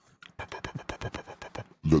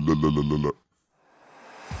La, la, la, la, la, la.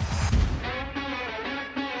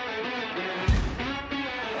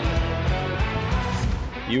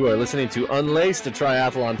 You are listening to Unlaced, a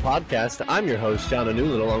triathlon podcast. I'm your host, John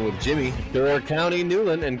Newland, along with Jimmy, Door County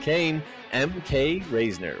Newland, and Kane, M.K.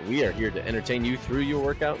 Reisner. We are here to entertain you through your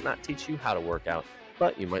workout, not teach you how to work out,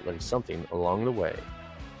 but you might learn something along the way.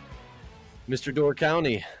 Mr. Door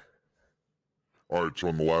County. All right, so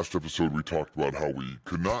in the last episode, we talked about how we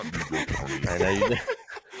could not do Door County. I know you did.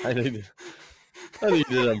 I know you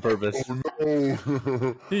did it on purpose. Oh,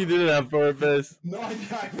 no. You did it on purpose. No, I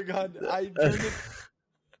forgot. I turned it.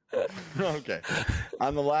 Okay.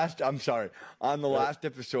 On the last episode,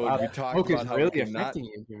 we talked about how, really affecting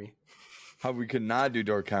you, Jimmy. How we could not do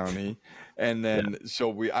Door County, and then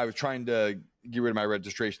I was trying to get rid of my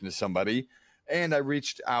registration to somebody, and I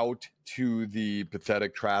reached out to the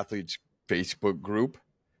Pathetic Triathletes Facebook group,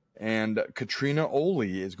 and Katrina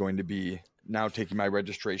Oli is going to be now taking my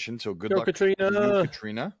registration. So good luck, Katrina. To you,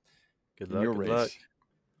 Katrina. Good luck. Your Good race. luck.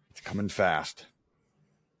 It's coming fast.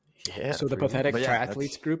 Yeah. So the Pathetic But yeah,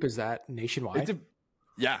 Triathletes group, is that nationwide?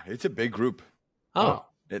 It's a big group. Oh.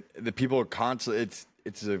 The people are constantly.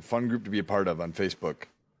 It's a fun group to be a part of on Facebook.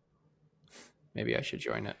 Maybe I should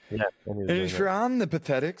join it. Yeah. And if you're on the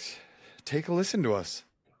Pathetics, take a listen to us.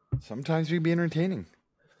 Sometimes we be entertaining.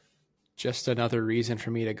 Just another reason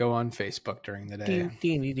for me to go on Facebook during the day. Do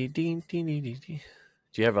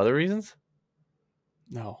you have other reasons?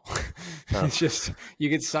 No. Oh. It's just you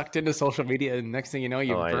get sucked into social media, and next thing you know,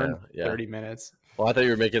 you I burn know, yeah. 30 minutes. Well, I thought you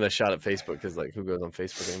were making a shot at Facebook because, like, who goes on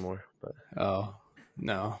Facebook anymore? But Oh,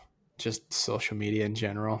 no. Just social media in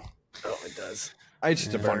general. oh, it does. It's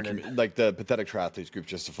just a fun, Burning. like the Pathetic Triathletes group,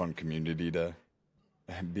 just a fun community to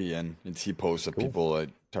be in and see posts of people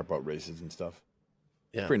talk about races and stuff.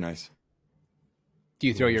 Yeah. Pretty nice. Do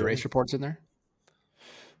you throw your Enjoy. race reports in there?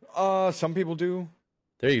 Some people do.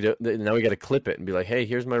 There you go. Now we got to clip it and be like, "Hey,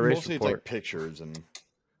 here's my race Mostly report." it's like pictures and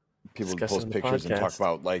people Discuss post on the pictures and talk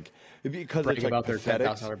podcast. about because Bragging it's like about their pathetic.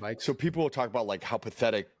 $10,000 bikes. So people will talk about like how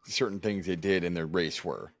pathetic certain things they did in their race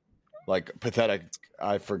were. Like pathetic,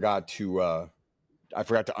 I forgot to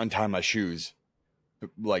untie my shoes,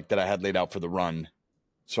 like that I had laid out for the run,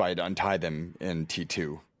 so I had to untie them in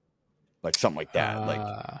T2, like something like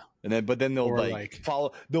that. But then they'll Or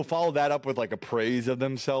follow that up with like a praise of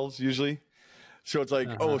themselves usually. So it's like,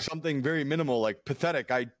 something very minimal, like pathetic.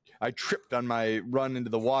 I tripped on my run into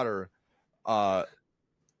the water, but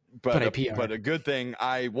a good thing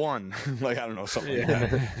I won. Like I don't know, something like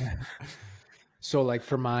that. So like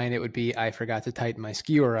for mine, it would be I forgot to tighten my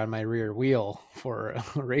skewer on my rear wheel for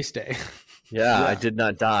a race day. Yeah, I did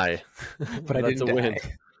not die, But I that's didn't a win.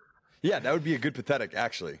 die. Yeah, that would be a good pathetic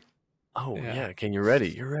actually. Oh Yeah. yeah, Ken, you're ready.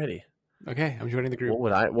 You're ready. Okay, I'm joining the group.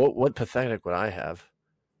 What pathetic would I have?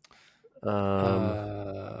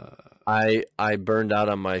 I burned out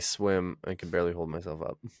on my swim and could barely hold myself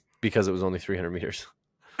up because it was only 300 meters.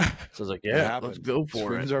 So I was like, It yeah, happens. let's go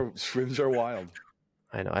for it. Swims are wild.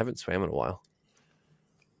 I know. I haven't swam in a while.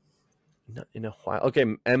 Not in a while. Okay,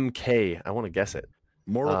 MK. I want to guess it.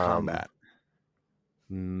 Mortal Kombat.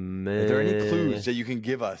 Are there any clues that you can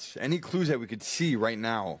give us? Any clues that we could see right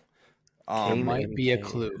now? There might be a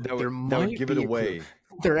clue. That There would might give be it a away. clue.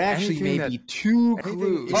 There actually Anything may be two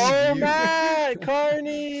clues. Oh, Matt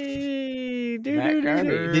Carney! Matt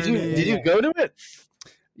Carney. Did you go to it?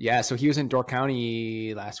 Yeah, so he was in Door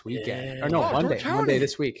County last weekend. Yeah. Or no, Oh, Monday. Door County. Monday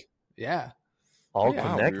this week. Yeah. All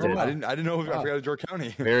Yeah. connected. I didn't know. I forgot Door County.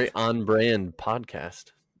 Very on-brand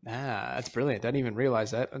podcast. That's brilliant. I didn't even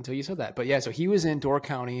realize that until you said that. But yeah, so he was in Door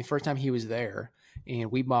County, first time he was there,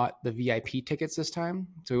 and we bought the VIP tickets this time.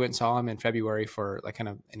 So we went and saw him in February for like kind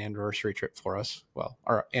of an anniversary trip for us. Well,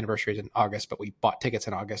 our anniversary is in August, but we bought tickets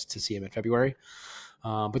in August to see him in February.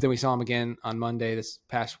 But then we saw him again on Monday this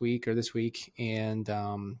week, and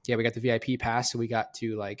we got the VIP pass, so we got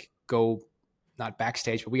to like go not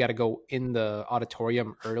backstage, but we got to go in the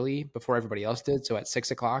auditorium early before everybody else did. So at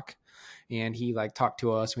 6:00. And he like talked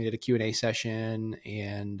to us. We did a Q&A session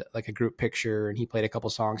and like a group picture, and he played a couple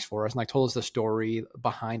songs for us and like told us the story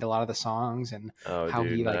behind a lot of the songs and how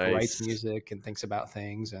he like writes music and thinks about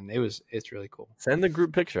things. And it's really cool. Send the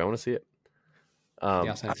group picture. I want to see it.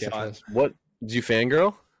 I'll send it to you after this. What did you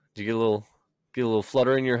fangirl? Did you get a little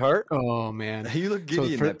flutter in your heart? Oh man, You look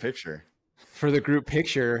giddy in that picture. For the group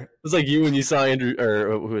picture, It was like you when you saw Andrew,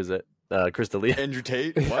 or who is it? Chris D'Elia. Andrew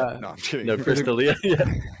Tate? What? No, I'm kidding. No, Chris D'Elia.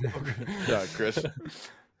 Yeah. Yeah, Chris.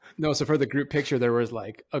 No, so for the group picture, there was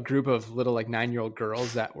like a group of little like 9-year-old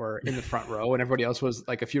girls that were in the front row, and everybody else was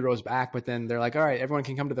like a few rows back. But then they're like, "All right, everyone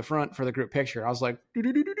can come to the front for the group picture." I was like,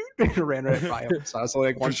 ran right by them. So I was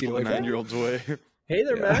like one seat away. 9-year-olds away. Hey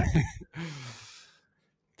there, Matt.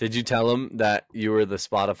 Did you tell him that you were the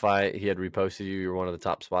Spotify? He had reposted you. You were one of the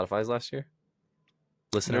top Spotify's last year.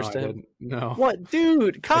 Listeners No, to I him. didn't. No. What,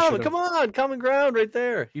 dude? Come should've. on, common ground right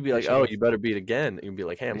there. You'd be I like, oh, should've. you better beat again. You'd be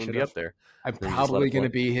like, hey, I'm I gonna be should've. up there. I'm Then just let probably it going to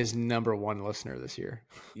play. be his #1 listener this year,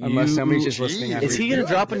 unless somebody's just listening. Jeez, Is he you gonna are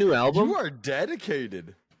drop a new album? You are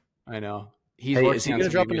dedicated. I know he's Hey, working is he on gonna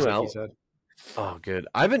some drop a new new music. album? He said Oh, good.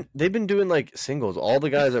 They've been doing like singles. All the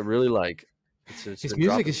guys that really like. It's his been music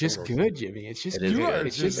dropping is just singles. good, Jimmy. It's just It is You good. are good.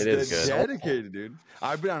 It's just It is good. dedicated, dude.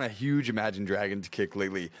 I've been on a huge Imagine Dragons kick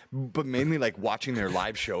lately, but mainly like watching their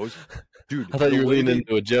live shows. Dude, I thought you the were way leaning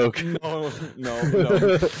into a joke. No.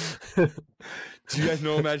 Do you guys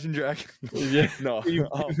know Imagine Dragons? Yeah. No. You've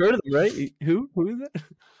heard of them, right? Who is that?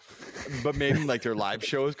 But mainly like their live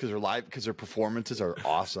shows because their performances are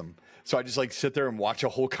awesome. So I just like sit there and watch a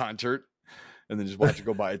whole concert and then just watch it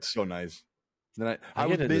go by. It's so nice. Then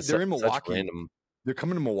they're in Milwaukee. Random... They're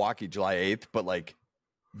coming to Milwaukee July 8th, but like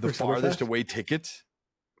the For farthest Summerfest? away tickets,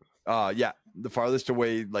 the farthest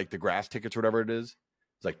away like the grass tickets, whatever it is,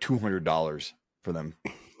 it's like $200 for them.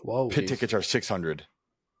 Whoa. Pit tickets are $600.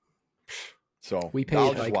 So We paid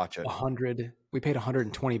I'll just like watch it. 100. We paid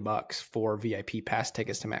 $120 for VIP pass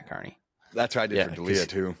tickets to Matt Carney. That's what I did Yeah, for Dalia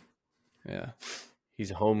too. Yeah,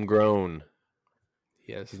 He's homegrown.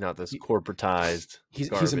 yes. He's not this corporatized. He's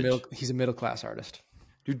garbage. a middle class artist.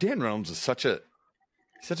 Dude, Dan Reynolds is such a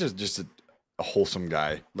wholesome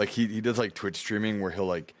guy. Like he does like Twitch streaming where he'll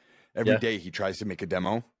like every day he tries to make a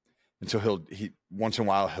demo. And so he once in a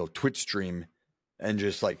while he'll Twitch stream and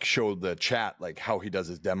just like show the chat like how he does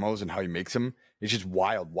his demos and how he makes them. It's just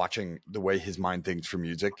wild watching the way his mind thinks for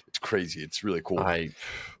music. It's crazy. It's really cool.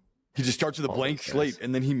 He just starts with a blank slate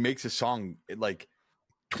and then he makes a song. Like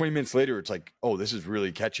 20 minutes later, it's like, oh, this is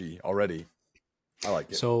really catchy already. I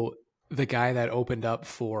like it. So the guy that opened up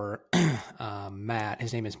for Matt,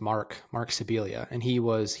 his name is Mark Sibilia, and he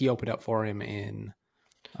opened up for him in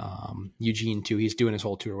Eugene too. He's doing his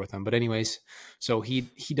whole tour with him. But anyways, so he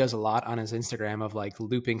does a lot on his Instagram of like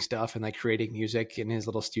looping stuff and like creating music in his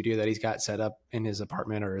little studio that he's got set up in his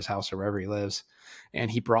apartment or his house or wherever he lives. And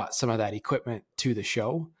he brought some of that equipment to the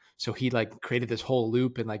show. So he like created this whole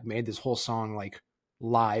loop and like made this whole song like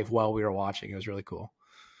live while we were watching. It was really cool.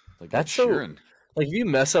 Like That's so. so. Like if you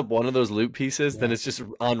mess up one of those loop pieces, then it's just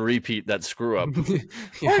on repeat that screw up. That's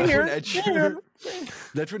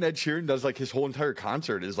when Ed Sheeran does like his whole entire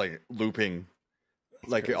concert is like looping,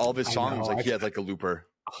 like all of his songs. Like he has like a looper.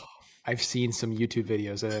 I've seen some YouTube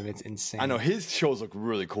videos of him. It's insane. I know his shows look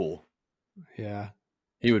really cool. Yeah,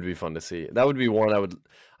 he would be fun to see. That would be one I would.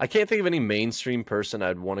 I can't think of any mainstream person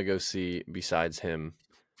I'd want to go see besides him.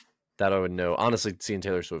 That I would know. Honestly, seeing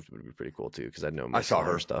Taylor Swift would be pretty cool too because I know I saw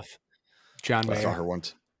her stuff. John Mayer. I saw her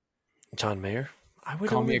once. John Mayer. I would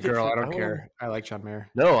Call me a girl. I don't I care. I like John Mayer.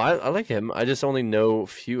 No, I like him. I just only know a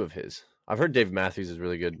few of his. I've heard Dave Matthews is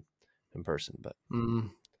really good in person, but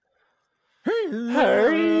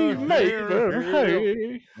Hey,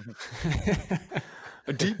 Mayer,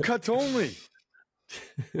 deep cuts only.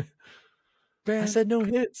 I said no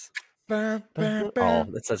hits. Oh,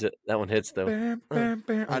 that's such a that one hits though.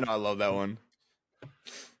 I know, I love that one.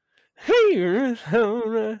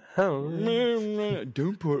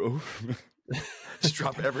 Don't put over. Just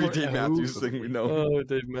drop every Dave Matthews thing we know. Oh,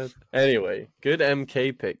 Dave Matthews. Anyway, good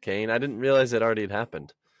MK pick, Kane. I didn't realize it already had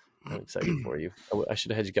happened. I'm excited for you. I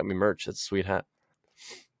should have had you got me merch. That's a sweet hat.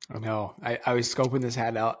 I know. I was scoping this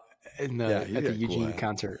hat out at the Eugene cool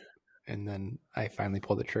concert, and then I finally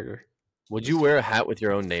pulled the trigger. Would you wear a hat with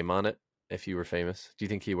your own name on it if you were famous? Do you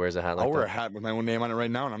think he wears a hat like that? I'll wear a hat with my own name on it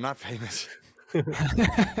right now, and I'm not famous.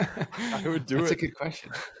 I would do That's it. a good question.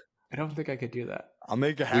 I don't think I could do that. I'll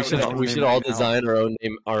make a hat. We should all design our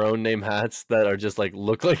own name hats that are just like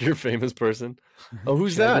look like your famous person. Oh,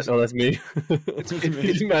 who's that? Oh, that's me. Can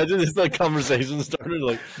you imagine this like conversation started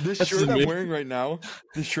like this shirt I'm wearing right now?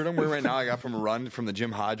 This shirt I'm wearing right now, I got from a run from the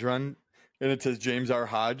Jim Hodge run, and it says James R.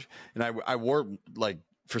 Hodge, and I wore it like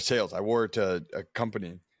for sales. I wore it to a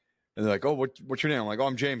company. And they're like, "Oh, what's your name?" I'm like, "Oh,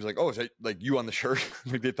 I'm James." Like, "Oh, is that like you on the shirt?"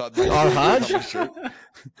 Like they thought. R. Hodge. I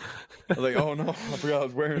was like, "Oh no, I forgot I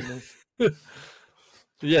was wearing this."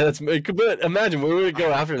 Yeah, that's me. But imagine where would it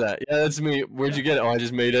go after that? Yeah, that's me. Where'd you get it? Oh, I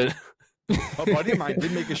just made it. A buddy of mine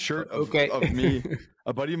did make a shirt of me.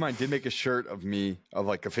 A buddy of mine did make a shirt of me of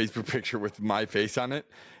like a Facebook picture with my face on it,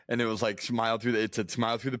 and it was like it said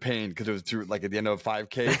 "smile through the pain" because it was through like at the end of a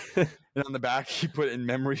 5K, and on the back he put "in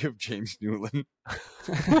memory of James Newland."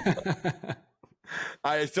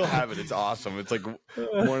 I still have it. It's awesome. It's like one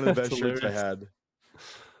of the best shirts I had.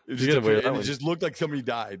 It just looked like somebody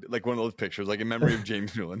died, like one of those pictures, like in memory of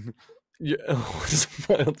James Newland. Yeah,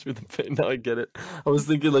 smile through the pain. Now I get it. I was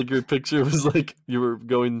thinking like your picture was like you were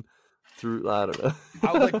going through. I don't know.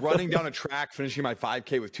 I was like running down a track, finishing my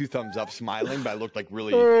 5K with 2 thumbs up, smiling, but I looked like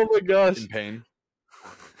really Oh my gosh. in pain.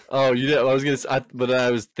 Oh, you did. I was gonna. But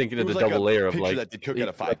I was thinking It of the was like double a layer of picture like that they took at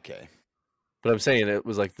a 5K. But I'm saying it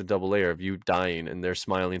was like the double layer of you dying and they're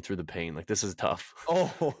smiling through the pain. Like this is tough.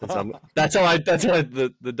 Oh, That's how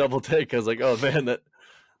the double take. I was like, oh man,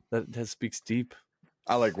 that speaks deep.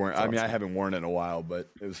 I like wearing. That's I mean, I awesome. haven't worn it in a while, but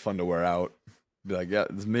it was fun to wear out. Be like, yeah,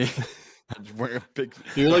 it's me. I'm just wearing a picture.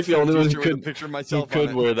 You're like the only one who with a could picture of who myself. could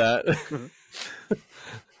on it. wear that.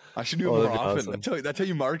 I should do it Oh, more that'd be often. awesome. That's how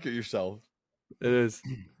you market yourself. It is.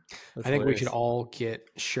 I think we should all get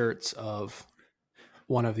shirts of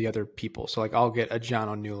one of the other people. So like I'll get a John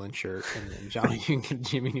O'Neill shirt, and then John, you can get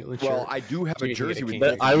Jimmy Newland shirt. Well, I do have a Jimmy can get jersey a with King.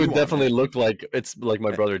 both of I you would on definitely it. look like it's like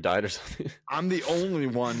my brother died or something. I'm the only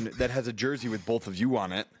one that has a jersey with both of you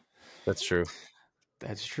on it. That's true.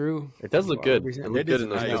 That's true. It does look good. 100%. It looked good in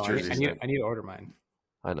those nice I, jerseys. jersey. I need to order mine.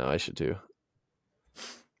 I know. I should too.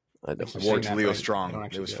 I I definitely wore saying it to that, Leo but I don't Strong. It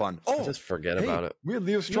actually was do it. fun. I Oh, just forget hey, about it. we had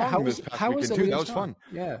Leo Strong how this was past how was weekend the too. Leo That was Strong? fun.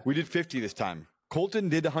 Yeah. We did 50 this time. Colton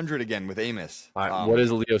did 100 again with Amos. What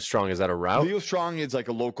is Leo Strong? Is that a route? Leo Strong is like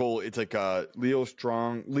a local. It's like a Leo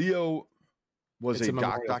Strong. Leo was It's a a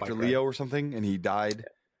memorial Dr. bike Leo or something, and he died.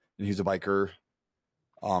 And he's a biker.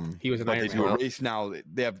 He was an but they do a Ironman. race now.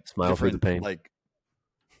 They have Smile through the different pain. like.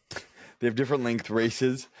 They have different length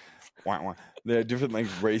races. Wah, wah. They have different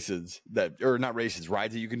length races or not races,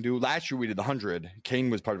 rides that you can do. Last year we did 100.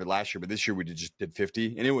 Kane was part of it last year, but this year we just did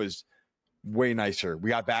 50, and it was way nicer. We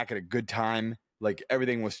got back at a good time. Like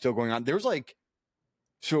everything was still going on. There was like,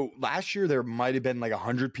 so last year there might have been like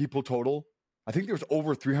 100 people total. I think there was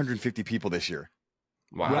over 350 people this year.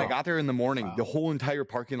 Wow. When I got there in the morning, Wow. the whole entire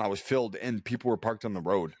parking lot was filled, and people were parked on the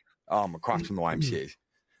road, across from the YMCA.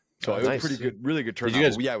 So Oh, it was nice. pretty good, really good turnout. Did you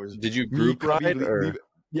guys? But yeah, it was. Did you me, group Cubby, ride or?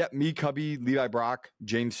 Yeah, me, Cubby, Levi Brock,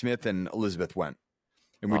 James Smith, and Elizabeth went,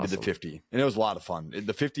 and we did the Awesome. 50, and it was a lot of fun.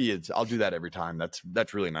 The 50 is, I'll do that every time.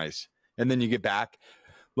 That's really nice. And then you get back.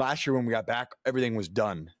 Last year when we got back, everything was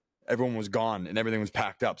done. Everyone was gone, and everything was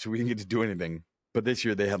packed up, so we didn't get to do anything. But this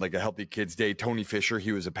year they had like a Healthy Kids Day. Tony Fisher,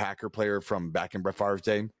 he was a Packer player from back in Brett Favre's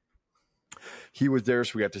day. He was there,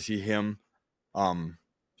 so we got to see him. And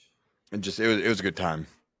just it was a good time.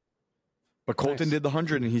 But Colton Nice. did the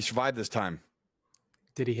 100, and he survived this time.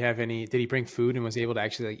 Did he bring food and was able to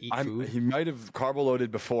actually like eat food? He might have carbo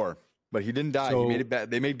loaded before, but he didn't die. So- He made it back.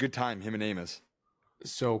 They made good time, him and Amos.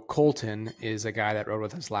 So Colton is a guy that rode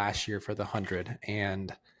with us last year for the 100,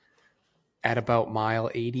 and at about mile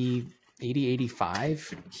 80,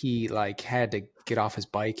 85, he like had to get off his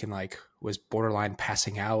bike and like was borderline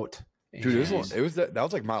passing out. Dude, And- that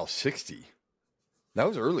was like mile 60. That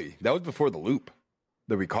was early. That was before the loop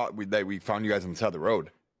that we found you guys on the side of the road.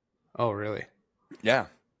 Oh, really? Yeah.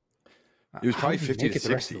 It was How probably did he 50 make to it the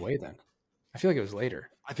rest of 60. the way then? I feel like it was later.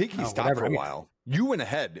 I think he Oh, stopped whatever. for I a mean- while. You went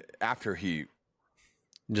ahead after he.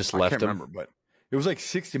 Just I left can't him. remember, but it was like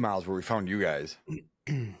 60 miles where we found you guys. Yeah.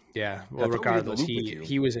 I Well, thought we did the regardless, loop with you.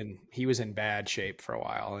 he was in bad shape for a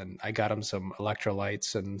while, and I got him some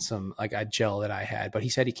electrolytes and some like a gel that I had, but he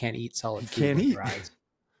said he can't eat solid food. can't when he eat. rides.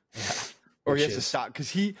 Yeah. Or he Which has to is- stop because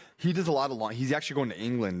he does a lot of long. He's actually going to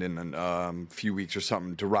England in a few weeks or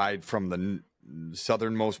something to ride from the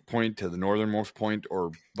southernmost point to the northernmost point,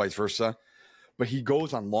 or vice versa. But he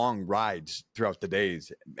goes on long rides throughout the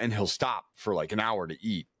days, and he'll stop for like an hour to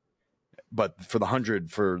eat. But for the 100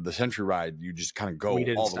 for the Century ride, you just kind of go We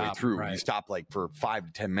didn't all the way stop, through. You right. stop like for 5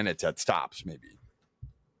 to 10 minutes at stops, maybe.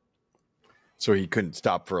 So he couldn't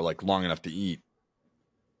stop for like long enough to eat.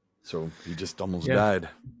 So he just almost Yeah. died.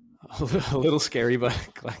 A little scary, but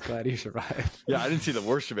glad he survived. Yeah, I didn't see the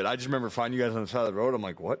worst of it. I just remember finding you guys on the side of the road. I'm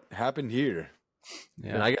like, what happened here?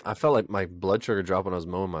 And I felt like my blood sugar dropped when I was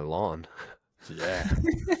mowing my lawn. Yeah.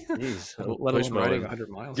 Jeez. Let Push alone riding mowing. 100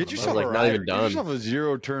 miles. Get on a yourself like a not rider. even Get done. yourself a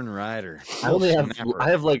 0-turn rider. I only have Snapper. I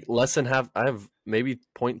have like less than half. I have maybe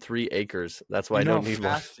 0.3 acres. That's why I don't need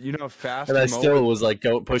one. You know how fast And I you mow still with- was like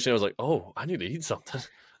pushing. I was like, oh, I need to eat something.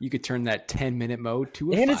 You could turn that 10-minute mode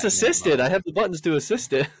to a And it's 5-minute assisted. mode. I have the buttons to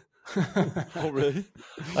assist it. Oh, really?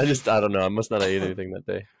 I don't know. I must not have ate anything that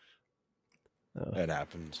day. That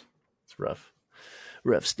happens. It's rough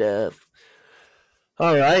stuff.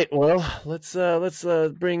 All right, well, let's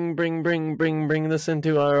bring this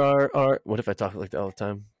into our. What if I talk like that all the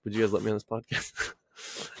time? Would you guys let me on this podcast?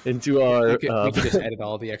 Into our. We could just edit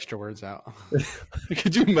all the extra words out.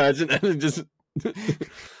 Could you imagine? And just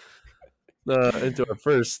into our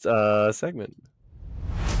first segment.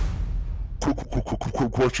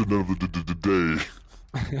 Question of the day.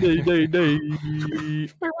 I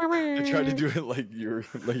tried to do it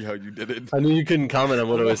like how you did it. I knew you couldn't comment on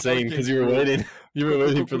what I was saying because you were Came through. waiting. You were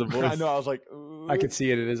waiting for the voice. I know. I was like, I could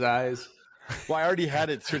see it in his eyes. well, I already had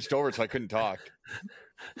it switched over, so I couldn't talk.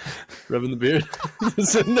 Rubbing the beard.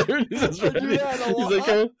 Sitting there. He's just I do ready. that a He's lot. like,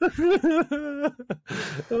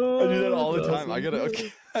 I do that all the that's time. I gotta. awesome.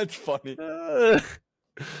 Okay, that's funny.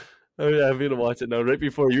 Oh yeah, I'm gonna watch it now. Right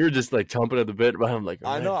before you were just like chomping at the bit, but I'm like,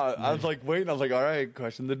 I all know. right. I was like waiting. I was like, all right,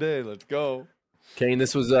 question of the day. Let's go. Kane,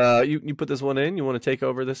 this was you put this one in. You want to take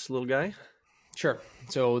over this little guy? Sure.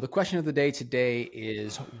 So the question of the day today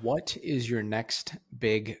is, what is your next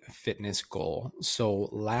big fitness goal? So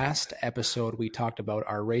last episode we talked about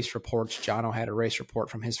our race reports. Jono had a race report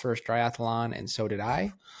from his first triathlon, and so did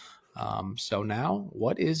I. So now,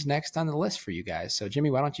 what is next on the list for you guys? So Jimmy,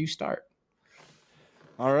 why don't you start?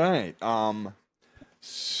 All right.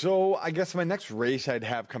 So I guess my next race I'd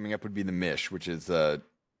have coming up would be the Mish, which is the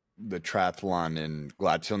triathlon in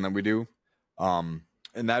Gladstone that we do. And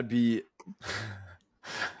that'd be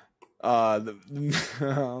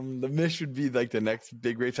the Mish would be like the next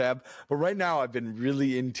big race I have. But right now I've been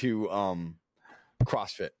really into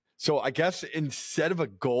CrossFit. So I guess instead of a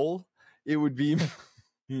goal, it would be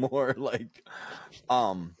more like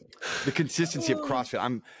the consistency of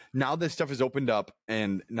CrossFit. Now that stuff has opened up,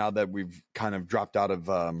 and now that we've kind of dropped out of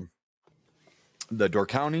the Door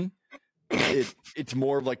County, it's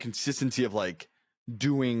more of like consistency of like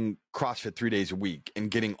doing CrossFit 3 days a week and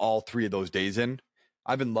getting all 3 of those days in.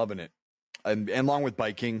 I've been loving it. And along with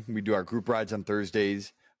biking, we do our group rides on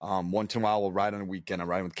Thursdays. Once in a while we'll ride on a weekend. I'm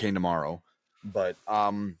riding with Kane tomorrow. But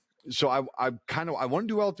so I want to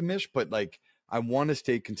do well at the Mish, but like I want to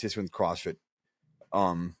stay consistent with CrossFit.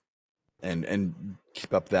 And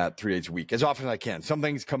keep up that 3 days a week as often as I can. Some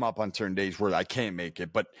things come up on certain days where I can't make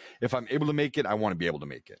it, but if I'm able to make it, I want to be able to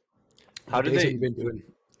make it. What days have you been doing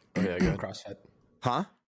Yeah, go ahead. CrossFit? Huh?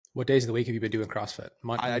 What days of the week have you been doing CrossFit?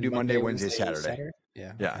 I do Monday, Wednesday, Saturday.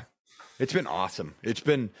 Yeah. Yeah. It's been awesome. It's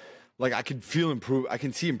been like I can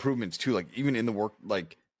see improvements too. Like even in the work,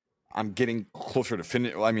 like I'm getting closer to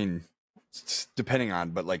finish. I mean, depending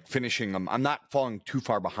on, but like finishing them, I'm not falling too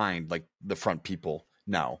far behind like the front people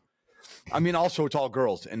now. I mean, also it's all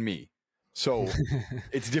girls and me, so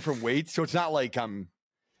it's different weights. So it's not like and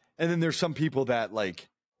then there's some people that like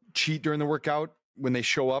cheat during the workout when they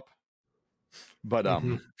show up. But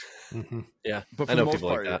Yeah, but for I know the most people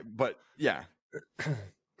part, like that. but yeah,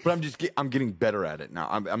 but I'm getting better at it now.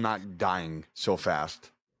 I'm not dying so fast.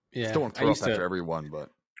 Yeah. Still want to throw up after everyone, but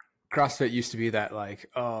CrossFit used to be that like,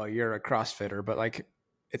 oh, you're a CrossFitter, but like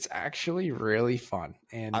it's actually really fun.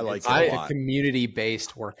 And I like it's it a like lot. a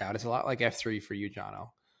community-based workout. It's a lot like F3 for you, Jono.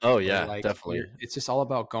 Oh yeah, Like, definitely. It's just all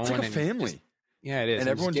about going. it's like a and family. just- yeah, it is. And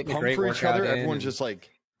just everyone's getting a pumped great for each workout other. in Everyone's and- just like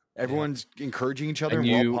everyone's encouraging each other. And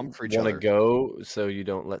And we're all you pumped for each want other. to go so you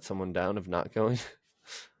don't let someone down of not going.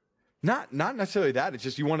 Not necessarily that. It's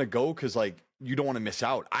just you want to go because like you don't want to miss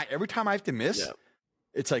out. Every time I have to miss, Yeah.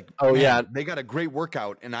 it's like, Oh, man, yeah. they got a great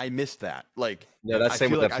workout and I missed that. Like, Yeah, that's I same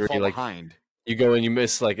feel with like I F3. fall Like behind. you go and you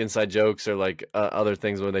miss like inside jokes or like other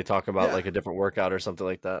things when they talk about Yeah. like a different workout or something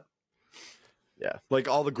like that. Like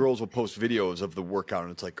all the girls will post videos of the workout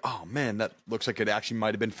and it's like, oh man, that looks like it actually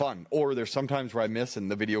might have been fun. Or there's sometimes where I miss and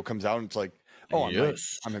the video comes out and it's like, oh,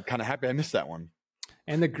 Yes. I'm kind of happy I missed that one.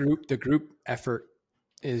 And the group effort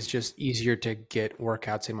is just easier to get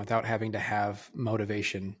workouts in without having to have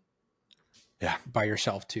motivation. Yeah. By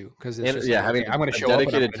yourself too, because And, just yeah, like, having okay, I'm going to a show up. and I'm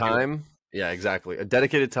dedicated gonna do it. time. Yeah, exactly. A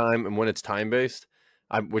dedicated time, and when it's time based,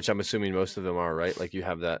 which I'm assuming most of them are, right? Like you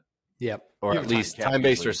have that, Yep. or You at have a time least cap time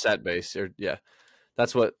based or usually. set based, or yeah.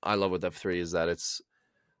 That's what I love with F3 is that it's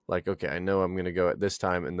like, okay, I know I'm going to go at this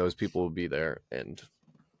time, and those people will be there. And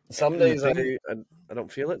some And the days thing- I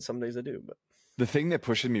don't feel it. Some days I do, but The thing that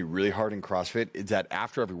pushes me really hard in CrossFit is that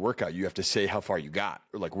after every workout, you have to say how far you got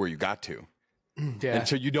or like where you got to. Yeah. And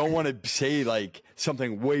so you don't want to say like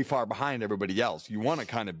something way far behind everybody else. You want to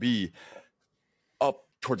kind of be up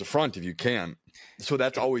towards the front if you can. So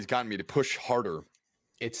that's always gotten me to push harder.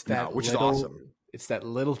 It's now, that which is little, awesome. It's that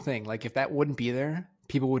little thing. Like if that wouldn't be there,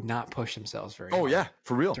 people would not push themselves very Oh hard. yeah,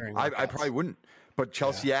 for real. during I workouts. probably wouldn't. But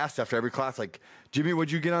Chelsea asked after every class, like, Jimmy,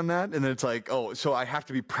 what'd you get on that? And then it's like, oh, so I have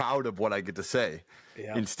to be proud of what I get to say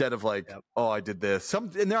Yep. instead of like, Yep. oh, I did this.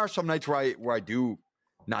 And there are some nights where I do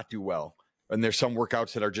not do well. And there's some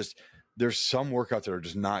workouts that are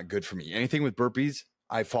just not good for me. Anything with burpees,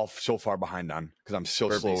 I fall so far behind on because I'm so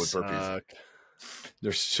slow with burpees. suck.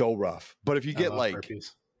 They're so rough. But if you I get love like,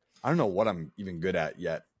 burpees. I don't know what I'm even good at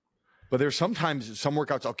yet. But there's sometimes some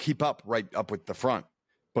workouts I'll keep up right up with the front.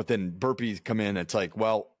 But then burpees come in. It's like,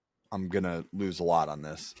 well, I'm going to lose a lot on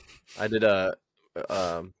this. I did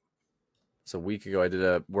so a week ago I did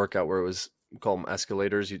a workout where it was called them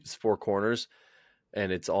escalators. It's 4 corners,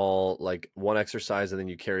 and it's all like one exercise, and then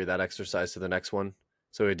you carry that exercise to the next one.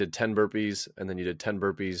 So we did 10 burpees, and then you did 10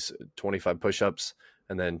 burpees, 25 push-ups,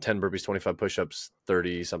 and then 10 burpees, 25 push-ups,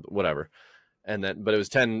 30 something, whatever. And then, but it was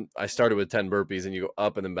 10. I started with 10 burpees, and you go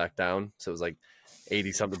up and then back down. So it was like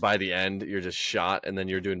 80 something. By the end, you're just shot, and then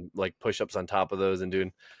you're doing like push-ups on top of those and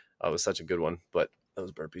doing. It was such a good one, but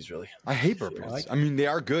those burpees really. I hate burpees. I mean, they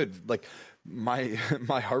are good. Like my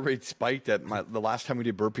heart rate spiked at the last time we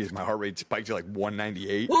did burpees. My heart rate spiked to like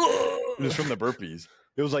 198. It was from the burpees.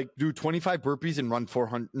 It was like do 25 burpees and run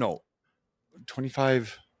 400. No,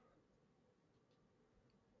 25.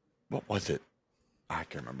 What was it? I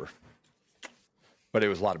can't remember. But it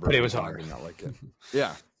was a lot of burpees. But it was hard. Not like it.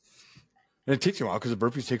 Yeah. And it takes me a while because the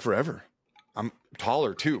burpees take forever. I'm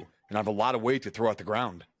taller too, and I have a lot of weight to throw at the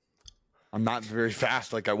ground. I'm not very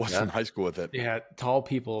fast like I was in high school with it. Yeah, tall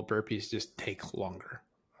people burpees just take longer.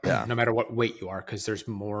 Yeah. No matter what weight you are, because there's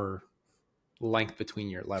more length between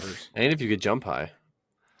your levers. And if you could jump high,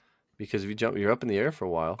 because if you jump, you're up in the air for a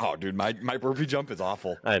while. Oh, dude, my burpee jump is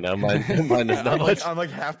awful. I know mine is not much. I'm like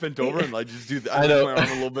half bent over and I just do that. I know. My arm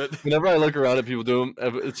a little bit. Whenever I look around at people do them,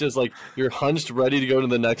 it's just like you're hunched, ready to go to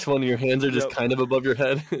the next one. And your hands are just kind of above your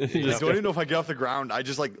head. I don't even know if I get off the ground. I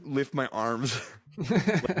just like lift my arms,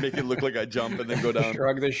 like, make it look like I jump and then go down.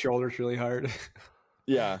 Shrug the shoulders really hard.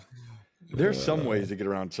 Yeah. There's some ways to get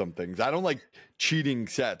around some things. I don't like cheating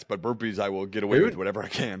sets, but burpees I will get away with whatever I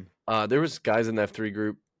can. There was guys in the F3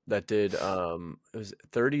 group that did it was a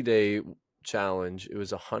 30-day challenge. It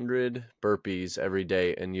was 100 burpees every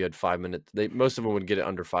day, and you had 5 minutes. Most of them would get it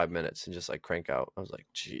under 5 minutes and just like crank out. I was like,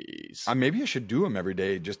 geez. Maybe I should do them every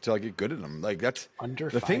day just to like, get good at them. Like that's Under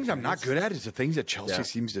the 5 things I'm not minutes? good at is the things that Chelsea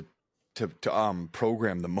seems to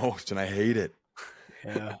program the most, and I hate it.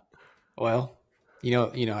 Yeah. Well, you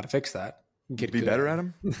know how to fix that. Get Be good better at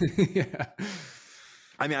them. Yeah.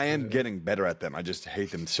 I mean, I am getting better at them. I just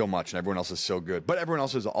hate them so much, and everyone else is so good. But everyone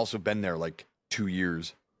else has also been there like 2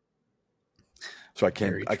 years, so I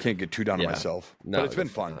can't get too down on myself. No, but it's been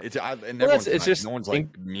fun. And it's it's just no one's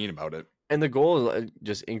like mean about it. And the goal is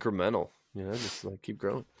just incremental. Just like keep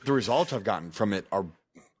growing. The results I've gotten from it are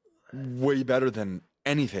way better than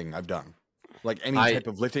anything I've done. Like any type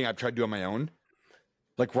of lifting I've tried to do on my own.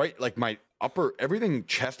 Like my upper everything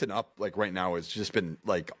chest and up like right now has just been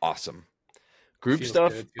like awesome. Group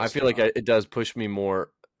stuff, I feel like it does push me more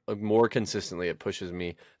consistently. It pushes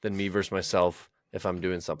me than me versus myself if I'm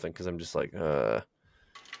doing something because I'm just like, or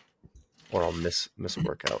I'll miss a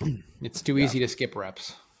workout. It's too easy to skip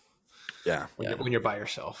reps. Yeah. When you're by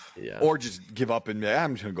yourself. Yeah. Or just give up and be like,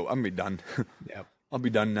 I'm just gonna go. I'm gonna be done. Yep. I'll be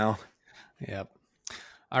done now. Yep.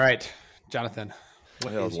 All right, Jonathan.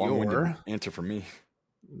 What is your answer for me?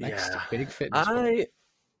 next big fitness goal?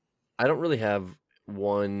 I don't really have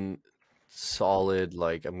one solid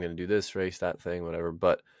like I'm gonna do this race, that thing, whatever,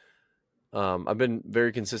 but I've been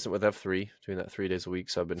very consistent with F3, doing that 3 days a week,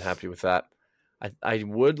 so I've been happy with that. I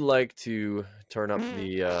would like to turn up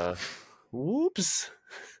the whoops.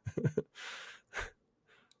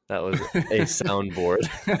 That was a soundboard.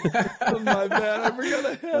 My bad. I forgot I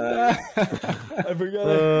had that. I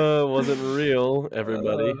forgot. Wasn't real,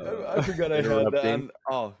 everybody. I forgot I had that.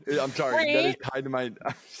 Oh, I'm sorry. That is tied to my.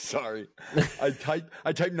 I'm sorry. I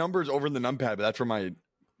type numbers over in the numpad, but that's where my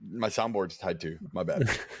soundboard's tied to. My bad.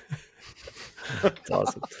 That's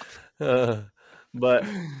awesome. But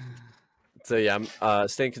so yeah, I'm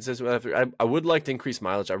staying consistent with F3. I would like to increase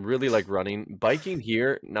mileage. I really like running. Biking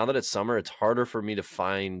here, now that it's summer, it's harder for me to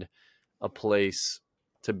find a place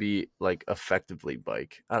to be like effectively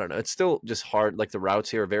bike. I don't know. It's still just hard. Like the routes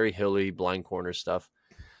here are very hilly, blind corner stuff.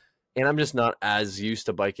 And I'm just not as used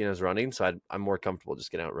to biking as running. So I'm more comfortable just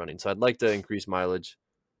getting out running. So I'd like to increase mileage.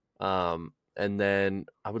 And then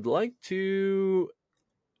I would like to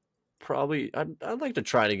I'd like to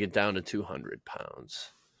try to get down to 200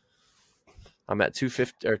 pounds. I'm at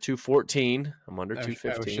 250 or 214. I'm under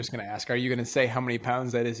 215. I was just going to ask, are you going to say how many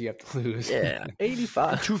pounds that is you have to lose? Yeah,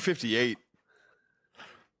 85. 258.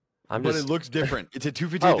 But it looks different. It's a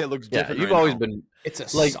 258 that looks different. You've always been. It's a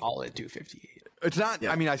solid 258. It's not.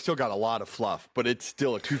 Yeah. I mean, I still got a lot of fluff, but it's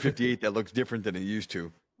still a 258 that looks different than it used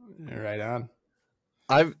to. Right on.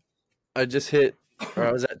 I just hit, or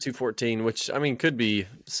I was at 214, which I mean could be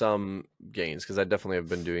some gains because I definitely have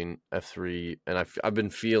been doing F3, and I've been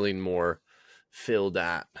feeling more filled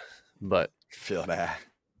at, but feel that.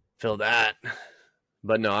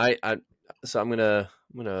 But no, so I'm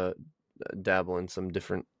gonna dabble in some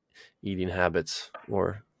different eating habits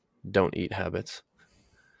or don't eat habits.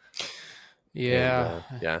 Yeah.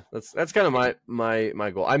 And, yeah, that's kind of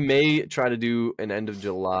my goal. I may try to do an end of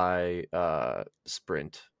July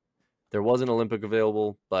sprint. There was an Olympic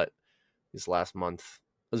available, but this last month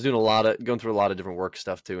I was going through a lot of different work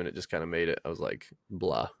stuff too, and it just kind of made it. I was like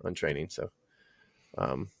blah on training, so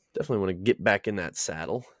definitely want to get back in that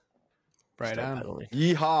saddle. Right Start on. pedaling.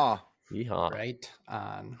 Yeehaw. Yeehaw. Right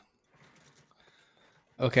on.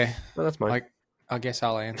 Okay. Well, that's mine. I guess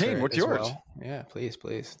I'll answer. Kane, it what's as yours? well. Yeah,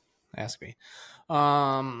 please ask me.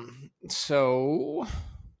 So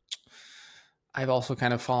I've also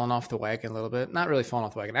kind of fallen off the wagon a little bit. Not really fallen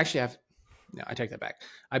off the wagon. Actually, I take that back.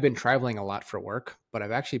 I've been traveling a lot for work, but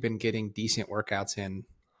I've actually been getting decent workouts in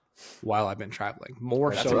while I've been traveling.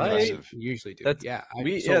 More That's so than I impressive. usually do. That's- yeah.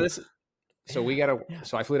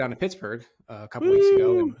 So I flew down to Pittsburgh a couple weeks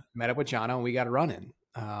ago and met up with Jono, and we got a run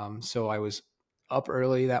in. So I was up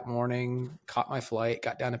early that morning, caught my flight,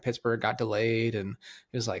 got down to Pittsburgh, got delayed, and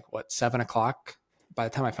it was like 7:00. By the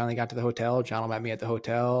time I finally got to the hotel, Jono met me at the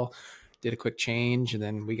hotel, did a quick change, and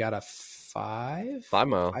then we got a 5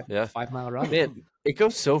 mile, 5-mile run. Man, it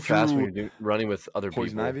goes so fast when Through you're running with other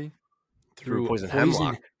Poison people. ivy. Through poison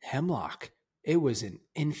hemlock. It was an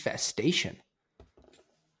infestation.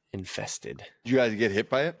 Infested. Did you guys get hit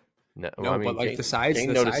by it? No, No, I mean, but like Kane- the sides Kane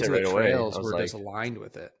of noticed it the right away. trails I was were like, just aligned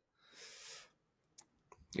with it.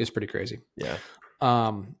 It was pretty crazy. yeah.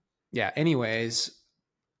 Yeah. Anyways,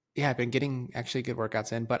 yeah, I've been getting actually good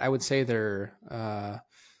workouts in, but I would say the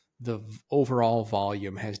overall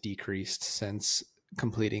volume has decreased since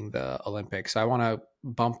completing the Olympics. So I want to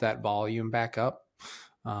bump that volume back up.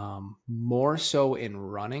 More so in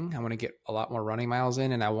running. I want to get a lot more running miles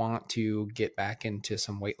in, and I want to get back into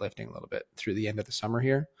some weightlifting a little bit through the end of the summer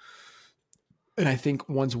here. And I think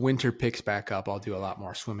once winter picks back up, I'll do a lot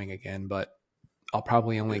more swimming again, but I'll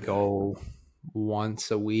probably only go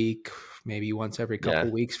once a week, maybe once every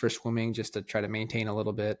couple weeks for swimming, just to try to maintain a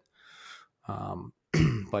little bit.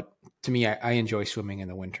 But to me, I enjoy swimming in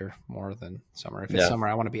the winter more than summer. If it's summer,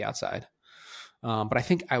 I want to be outside. But I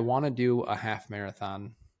think I want to do a half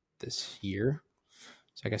marathon this year.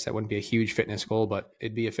 So I guess that wouldn't be a huge fitness goal, but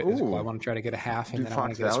it'd be a fitness goal. I want to try to get a half, and Do then I want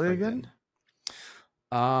Fox to get Valley a sprint again?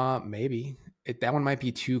 in. Maybe that one might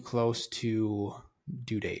be too close to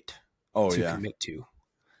due date. Oh to yeah. commit to.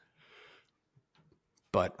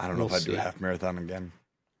 But I don't know if I'd do a half marathon again.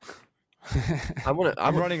 I'm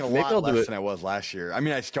running a lot less do it. than I was last year. I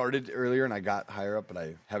mean, I started earlier and I got higher up, but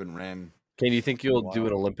I haven't ran. Kane, do you think you'll Wow. do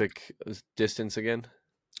an Olympic distance again?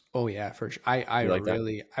 Oh yeah, for sure. I'll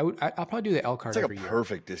probably do the L card It's like every a year.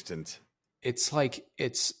 perfect distance. It's like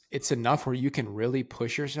it's enough where you can really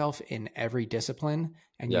push yourself in every discipline,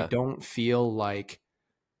 and you don't feel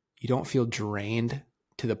drained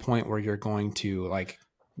to the point where you're going to like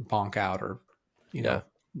bonk out or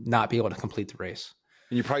not be able to complete the race.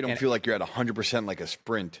 And you probably don't feel like you're at 100% like a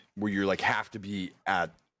sprint where you're like have to be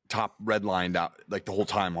at top red lined out like the whole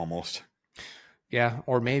time almost. Yeah,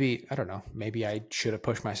 or maybe I don't know. Maybe I should have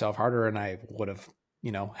pushed myself harder and I would have,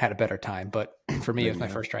 had a better time. But for me, it was my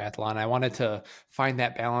first triathlon. I wanted to find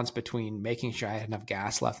that balance between making sure I had enough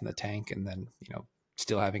gas left in the tank and then,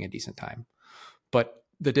 still having a decent time. But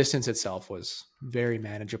the distance itself was very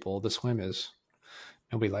manageable. The swim is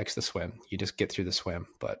nobody likes the swim. You just get through the swim.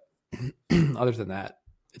 But other than that,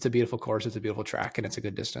 it's a beautiful course. It's a beautiful track, and it's a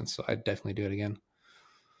good distance. So I'd definitely do it again.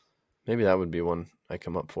 Maybe that would be one I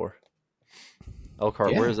come up for.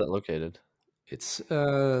 Elkhart, where is that located? It's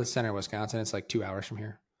center Wisconsin. It's like 2 hours from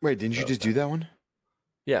here. Wait, didn't you just do that one?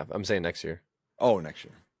 Yeah, I'm saying next year. Oh, next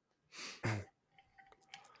year.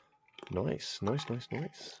 Nice.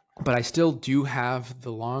 But I still do have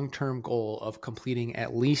the long-term goal of completing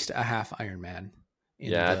at least a half Ironman.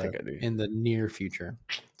 I think I do. In the near future.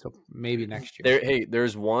 So maybe next year.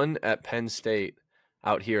 There's one at Penn State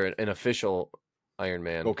out here, an official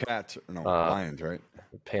Ironman. Go Cats. No, Lions, right?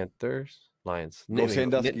 Panthers? Lions. Go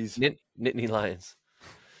Sandusky's. Nittany Lions.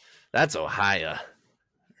 That's Ohio.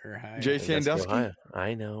 Jay Sandusky? Ohio.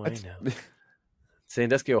 I know.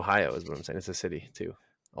 Sandusky, Ohio is what I'm saying. It's a city too,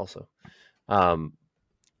 also. But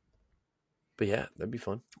yeah, that'd be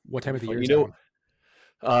fun. What time of the year is that one?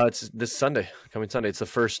 It's this Sunday, coming Sunday.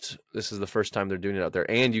 This is the first time they're doing it out there,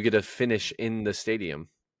 and you get to finish in the stadium.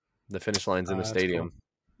 The finish line's in the stadium.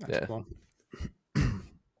 Cool. That's cool.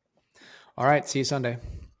 All right, see you Sunday.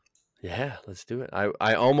 Yeah, let's do it.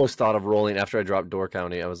 I almost thought of rolling after I dropped Door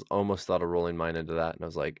County. I was almost thought of rolling mine into that, and I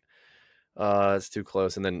was like, it's too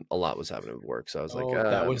close. And then a lot was happening with work, so I was like,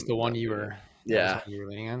 that was the one you were. Yeah, you were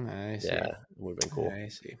leaning on. I see. Yeah, it would have been cool. I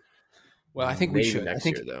see. Well, I think we should. Next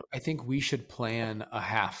year, though. I think we should plan a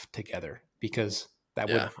half together because that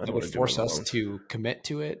I would force us to commit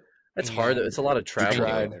to it That's hard. It's a lot of travel.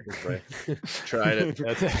 tried. This way. Tried it.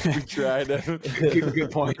 We tried it.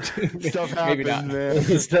 Good point. Stuff Maybe happens, not.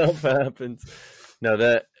 man. Stuff happens. No,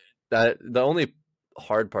 that the only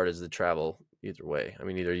hard part is the travel either way. I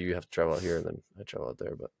mean, either you have to travel out here and then I travel out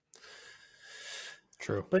there, but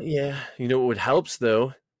True. But yeah, you know what helps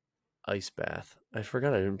though? Ice bath. I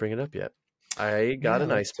forgot I didn't bring it up yet. I got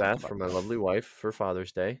an ice bath for my lovely wife for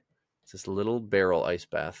Father's Day. It's this little barrel ice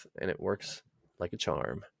bath, and it works like a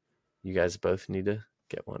charm. You guys both need to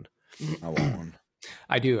get one. I want one.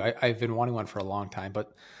 I do. I've been wanting one for a long time,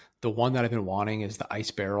 but the one that I've been wanting is the ice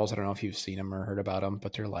barrels. I don't know if you've seen them or heard about them,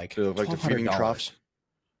 but they're like They look like the feeding $1,200. troughs.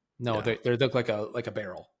 No, Yeah. they look like a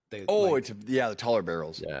barrel. They, Oh, like, the taller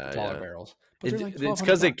barrels. Yeah, taller yeah. barrels. But they're like It's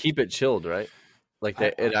because they $1,200. keep it chilled, right? Like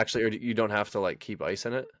it actually, or you don't have to like keep ice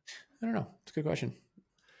in it. I don't know. It's a good question.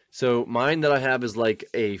 So mine that I have is like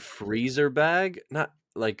a freezer bag, not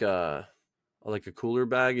like a cooler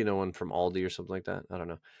bag, you know, one from Aldi or something like that. I don't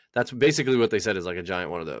know. That's basically what they said is like a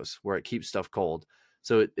giant one of those where it keeps stuff cold.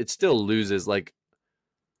 So it still loses, like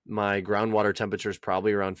my groundwater temperature is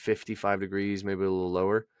probably around 55 degrees, maybe a little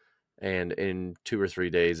lower. And in 2 or 3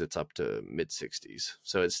 days, it's up to mid 60s.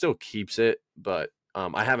 So it still keeps it, but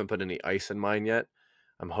I haven't put any ice in mine yet.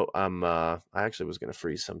 I actually was going to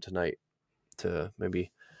freeze some tonight to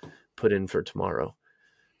maybe put in for tomorrow.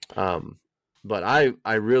 But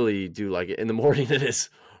I really do like it. In the morning, it is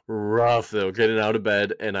rough though, getting out of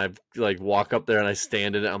bed, and I like walk up there and I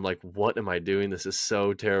stand in it. I'm like, what am I doing? This is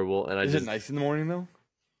so terrible. And Is it nice in the morning though?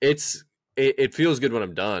 It feels good when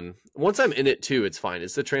I'm done. Once I'm in it too, it's fine.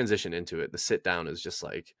 It's the transition into it. The sit down is just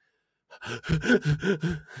like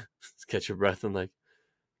catch your breath and like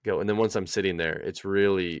go. And then once I'm sitting there, it's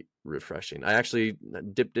really refreshing. I actually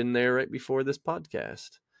dipped in there right before this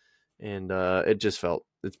podcast, and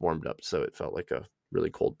it's warmed up, so it felt like a really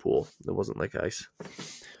cold pool. It wasn't like ice.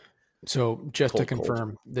 So just to Cold.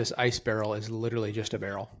 confirm, this ice barrel is literally just a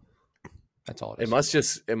barrel. That's all it is. It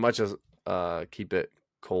must just keep it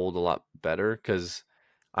cold a lot better, because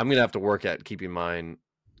I'm gonna have to work at keeping mine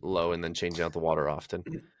low and then changing out the water often.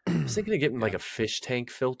 I was thinking of getting like a fish tank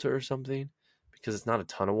filter or something, because it's not a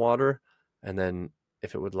ton of water, and then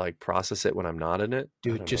if it would like process it when I'm not in it.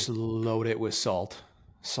 Dude, just load it with salt.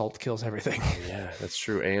 Salt kills everything. Yeah, that's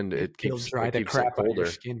true, and it It'll keeps dry it the keeps crap it out of colder. your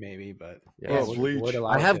skin, maybe, but Yeah, bleach.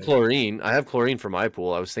 I have chlorine. I have chlorine for my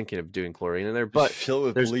pool. I was thinking of doing chlorine in there, but Just fill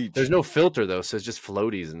it with bleach. there's no filter though, so it's just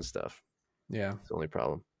floaties and stuff. Yeah, It's the only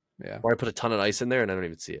problem. yeah, Or I put a ton of ice in there and I don't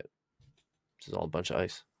even see it. It's just all a bunch of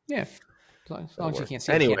ice. yeah. As long as you can't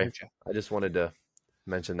see Anyway, it, can't hurt you. I just wanted to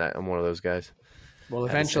mention that I'm one of those guys. Well,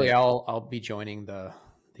 eventually I'll be joining the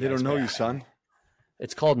They don't know you, ice bath. son.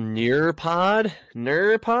 It's called Nearpod.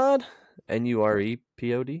 Nearpod.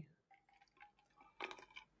 Nurepod.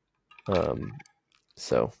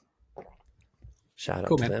 So shout out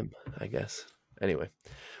Cool, to man. them, I guess. Anyway.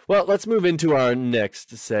 Well, let's move into our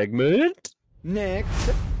next segment.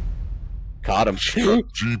 Next. Caught him. Chat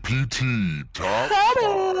GPT Top Caught 5.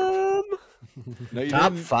 him. No, you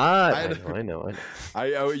Top didn't. 5. I know.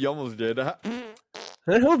 You almost did. All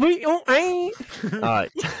right.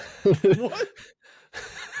 What?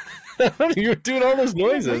 You were doing all those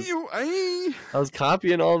noises. It's I was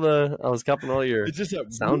copying all your just that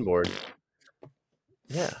soundboard.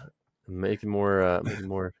 Yeah, making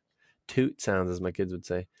more toot sounds, as my kids would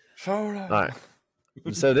say. All All right.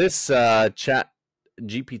 So this Chat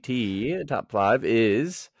GPT Top 5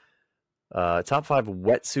 is top 5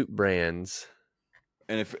 wetsuit brands.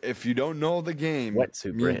 And if you don't know the game,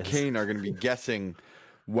 Wetsuit me brands. and Kane are going to be guessing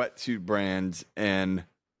wetsuit brands, and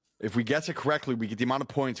if we guess it correctly, we get the amount of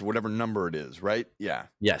points or whatever number it is, right? Yeah.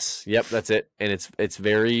 Yes. Yep. That's it. And it's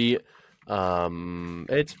very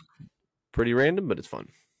it's pretty random, but it's fun.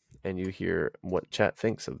 And you hear what chat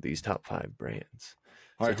thinks of these top 5 brands.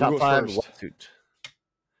 All right, so who top goes 5 first?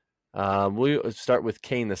 wetsuit. We'll start with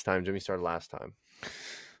Kane this time. Jimmy started last time.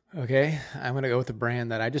 Okay, I'm gonna go with the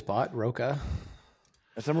brand that I just bought, Roka.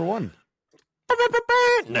 That's number 1.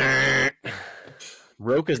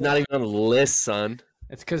 Roka's not even on the list, son.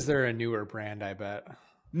 It's because they're a newer brand, I bet.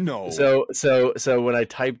 No. So when I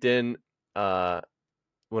typed in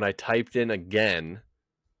again,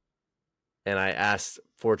 and I asked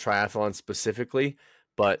for triathlon specifically,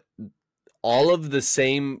 but all of the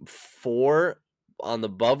same 4 on the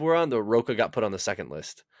above we're on, the Roka got put on the second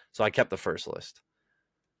list. So I kept the first list.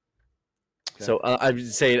 Okay. So I'm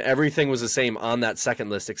saying everything was the same on that second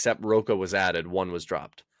list except Roka was added. 1 was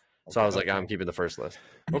dropped. So I was like, I'm keeping the first list.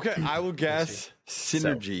 Okay, I will guess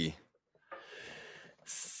Synergy.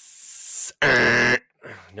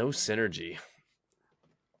 No synergy.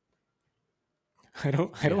 I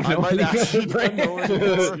don't I know. might any actually other not know brands.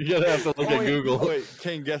 anymore. You're gonna have to look Oh, at wait. Google. Oh, wait,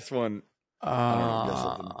 Kane, guess one. I don't know. Guess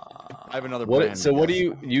something. I have another What? brand. So to what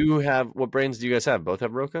do guess. you have? What brands do you guys have? Both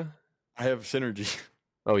have Roca? I have Synergy.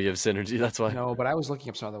 Oh, you have Synergy. That's why. No, but I was looking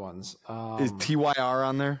up some other ones. Is TYR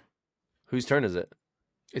on there? Whose turn is it?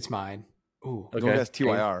 It's mine. Ooh, Okay. Don't guess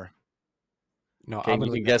TYR. no. Kane, I'm you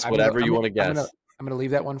gonna can guess whatever you want to guess. I'm gonna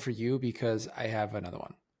leave that one for you because I have another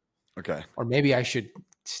one. Okay. Or maybe I should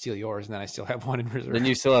steal yours and then I still have one in reserve. Then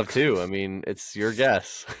you still have two. I mean, it's your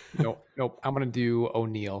guess. Nope. I'm gonna do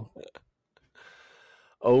O'Neill.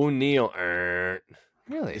 O'Neill.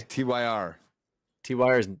 Really? It's TYR.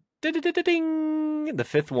 T-Wires. Ding! The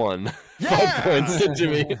fifth one. Yeah! 5 points to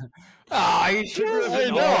Jimmy. I should I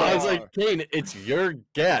know. I was like, Kane, it's your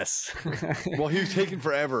guess. Well, he was taking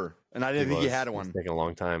forever, and I didn't think he had It's one. taking a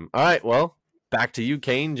long time. All right, well, back to you,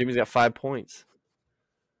 Kane. Jimmy's got 5 points.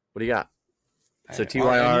 What do you got? So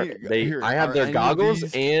TYR, I have their goggles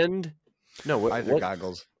and I have their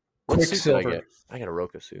goggles. What suit did I Quicksilver. get? I got a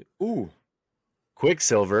Roca suit. Ooh.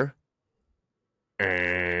 Quicksilver.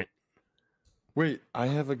 Wait, I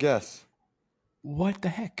have a guess. What the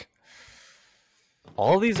heck?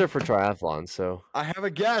 All these are for triathlons, so I have a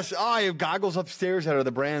guess. Oh, I have goggles upstairs that are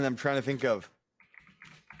the brand I'm trying to think of.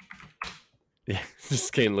 yeah,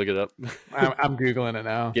 just Kane, look it up. I'm googling it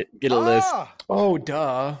now. Get a list. Oh,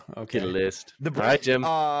 duh. Okay. Get a list. The All right, Jim.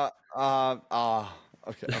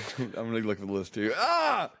 Okay, I'm gonna look at the list too.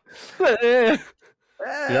 You're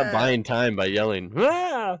not buying time by yelling.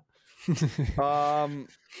 Ah!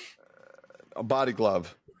 A body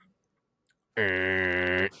glove.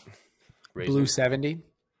 Razor. Blue 70. Ding,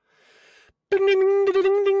 ding, ding, ding,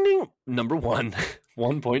 ding, ding, ding. Number 1.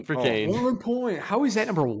 1 point for Kane. 1 point. How is that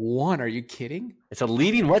number 1? Are you kidding? It's a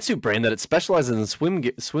leading wetsuit brand that it specializes in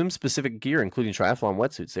swim-specific gear, including triathlon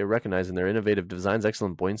wetsuits. They are recognized in their innovative designs,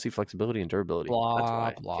 excellent buoyancy, flexibility, and durability. That's Blah,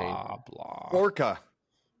 why, blah, blah. Orca.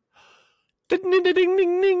 Ding, ding, ding, ding,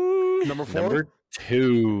 ding, ding. Number 4. Number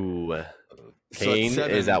 2. So it's Kane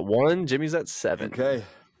 7. is at 1. Jimmy's at 7. Okay.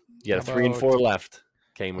 You got How 3 and about- 4 left.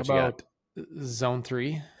 Kane, what you got? About Zone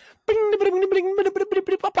 3?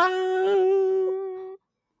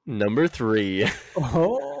 Number 3.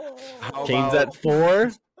 Oh. How Kane's about at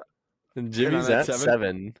 4. And Jimmy's I'm at at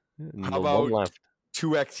 7. And How the about- one left.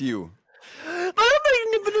 2XU?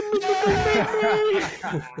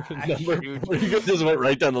 You just went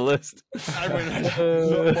right down the list.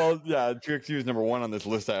 Well, yeah, 2XU is number 1 on this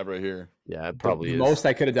list I have right here. Yeah, it probably The is. most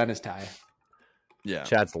I could have done is tie. Yeah.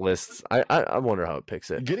 Chat's lists. I wonder how it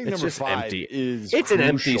picks it. Getting It's number just 5 empty. is It's an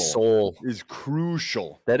empty crucial. soul. Is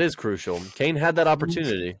crucial. That is crucial. Kane had that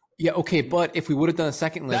opportunity. Yeah, okay, but if we would have done a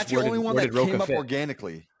second list, That's the only one that came up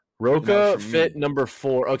organically. Roca for me. fit number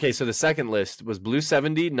 4. Okay, so the second list was Blue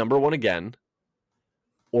 70, number 1 again.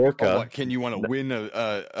 Orca. Oh, what, can you want to win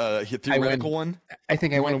a theoretical one? I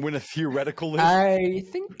think I You want to went. win a theoretical list? I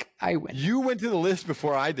think I went. You went to the list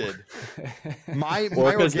before I did. My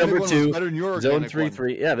Orca's organic number one 2. was better than your Zone organic 3, one.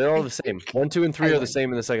 3. Yeah, they're all the same. 1, 2, and 3 are the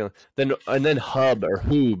same in the second. Then Hub or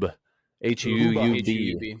Hoob. H-U-U-B.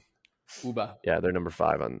 H-U-U-B. Uba. Yeah, they're number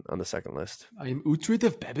 5 on the second list. I am Uhtred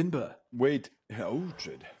of Bebenba. Wait,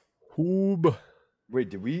 Uhtred. Hoob. Wait,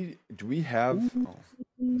 do we have? Oh,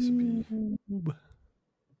 this would be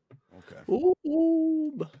okay.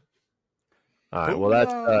 Hoob. All right, well,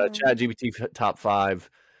 that's Chat GPT Top 5.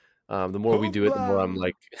 The more we do it, the more I'm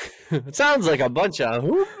like, it sounds like a bunch of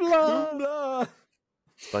hoopla.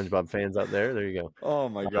 SpongeBob fans out there. There you go. Oh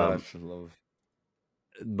my gosh, I love.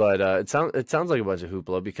 But it sounds like a bunch of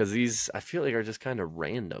hoopla because these I feel like are just kind of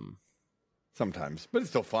random. Sometimes, but it's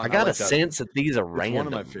still fun. I got like a that. sense that these are It's random. one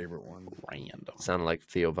of my favorite ones. Random. Sounded like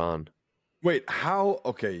Theo Vaughn. Wait, how?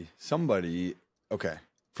 Okay, somebody. Okay,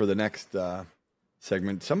 for the next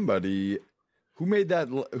segment, somebody who made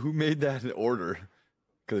that order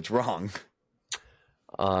because it's wrong.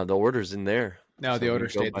 The order's in there. No, So the we order go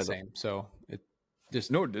stayed by the same. So it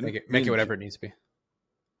just No, it didn't. make it whatever it needs to be.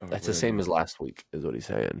 Oh, That's the same as last week, is what he's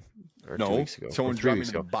saying. Or 2 No, weeks ago. someone or 3 dropped me weeks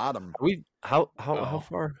to the ago. bottom. Are we how Oh.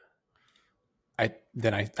 far? I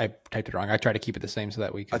typed it wrong. I tried to keep it the same so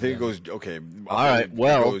that we could. I think it goes okay. All right,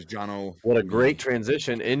 well, it goes Jono. What a great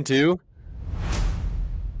transition into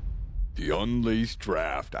The Unlaced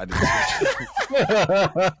draft. I didn't.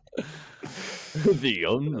 the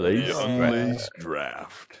Unlaced. The Unlaced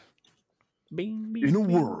draft. Bing, bing, In a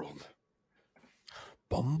bing. world.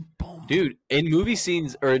 Boom, boom. Dude, in movie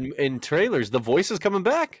scenes or in trailers, the voice is coming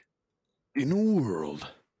back. In a world.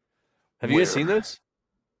 Have you guys seen Where? those?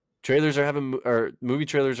 Trailers are having, or movie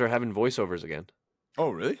trailers are having voiceovers again. Oh,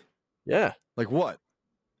 really? Yeah, Like what?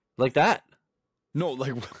 like that. No,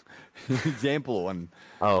 like example one.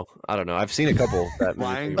 Oh, I don't know. I've seen a couple that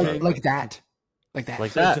Lion movie, King. Like that. Like that.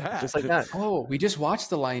 like What's that, that? just like that. Oh, we just watched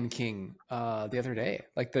The Lion King the other day.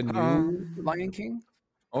 Like the new Lion King.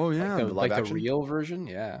 Oh yeah, Like the live the action. real version.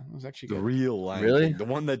 Yeah, it was actually The good. real Lion Really? King. The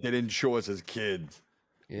one that they didn't show us as kids.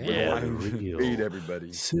 Yeah. Where the Yeah, lions real. ate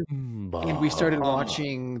everybody. Simba. And we started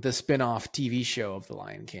watching the spin-off TV show of The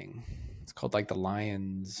Lion King. It's called like The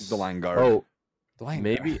Lions. The Lion Guard. Oh, The Lion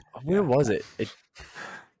maybe. Guard. Where was it?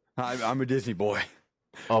 I'm a Disney boy.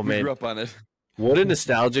 Oh We man, grew up on it. what a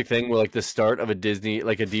nostalgic thing! Where like the start of a Disney,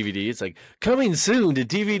 like a DVD, it's like coming soon to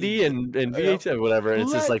DVD and VHS, whatever. And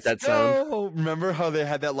it's just like that sound. sound. Remember how they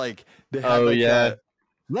had that like? They had Oh, like yeah.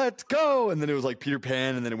 Let's go, and then it was like Peter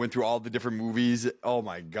Pan, and then it went through all the different movies. Oh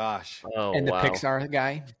my gosh! Oh And the wow. Pixar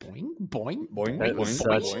guy. Boing, boing, Boing, That boing, was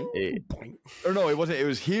boing, such boing. a boing. Or no, it wasn't. It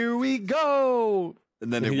was Here We Go,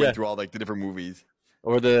 and then it Yeah. went through all like the different movies.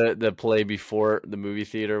 or the play before the movie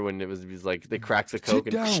theater when it was like they cracked the coke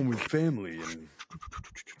Sit and down with family and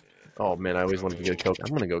oh man, I always wanted to get a coke.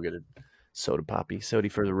 I'm gonna go get a soda poppy, sody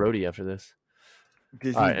for the roadie after this.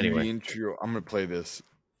 Disney All right, DVD anyway. intro. I'm gonna play this.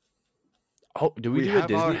 Oh, do we do a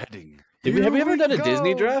have our Disney? heading. Have we Here ever done a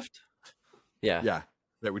Disney go. draft? Yeah.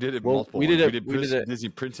 Yeah, we did it Well, multiple. we did ones. it- we did it- Disney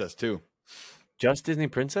Princess too. Just Disney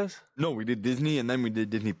Princess? No, we did Disney, and then we did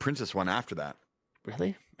Disney Princess one after that.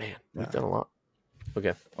 Really? Man, we've Yeah. done a lot.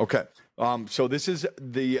 Okay. Okay. So this is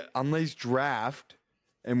the Unlaced draft,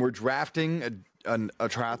 and we're drafting a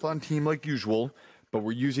triathlon team like usual, but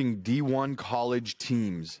we're using D1 college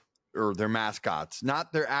teams or their mascots,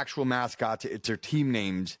 not their actual mascots. It's their team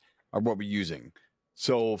names are what we're using.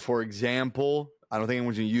 So, for example, I don't think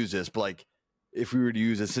anyone's going to use this, but like if we were to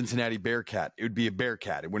use a Cincinnati Bearcat, it would be a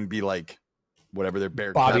Bearcat. It wouldn't be like whatever their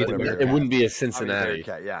Bearcat. Bobby the whatever Bearcat. It wouldn't be a Bobby the Cincinnati.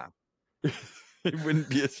 Bearcat, yeah. It wouldn't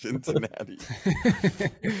be a Cincinnati.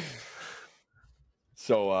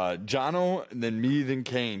 So, Jono, and then me, then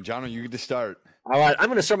Kane. Jono, you get to start. All right, I'm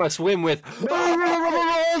gonna start my swim with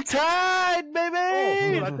Roll Tide, baby.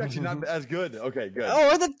 Oh, that's actually not as good. Okay, good. Oh,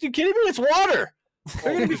 I thought, you kidding me? It's water.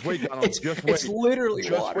 Oh, just wait, Jono. it's, Just wait. it's literally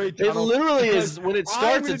Just water. wait, It Jono. literally because is. When it I'm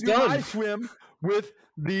starts, gonna it's do my done. swim with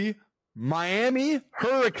the Miami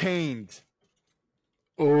Hurricanes.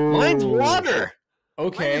 Mine's Ooh. water. Mine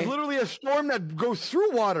Okay. is literally a storm that goes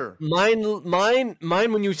through water. Mine.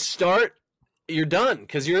 When you start, you're done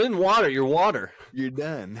because you're in water. You're water. You're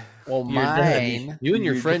done. Well, You're mine, done. You and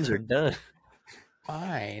your You're friends done. are done.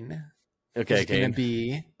 mine Okay, is going Kane. to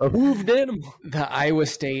be A hooved animal. the Iowa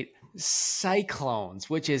State Cyclones,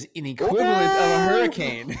 which is an equivalent of a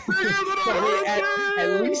hurricane. So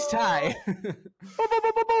at least tie.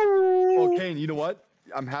 Oh, Kane, you know what?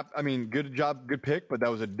 I'm happy. I mean, good job, good pick, but that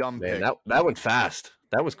was a dumb Man, pick. that went fast.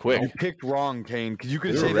 That was quick. You picked wrong, Kane, because you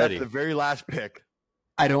could We say were that's ready. the very last pick.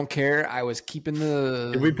 I don't care. I was keeping the.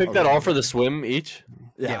 Did we pick that all for the swim each?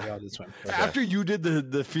 Yeah, we all did swim. Okay. After you did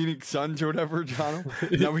the Phoenix Suns or whatever, John,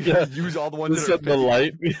 now we Yeah. gotta use all the ones that are The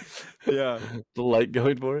light, Yeah. the light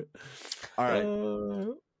going for it. All right.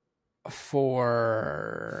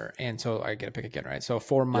 And so I get to pick again, right? So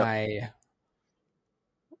for my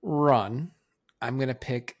run, I'm gonna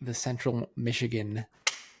pick the Central Michigan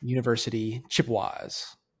University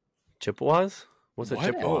Chippewas. Chippewas? What's a What?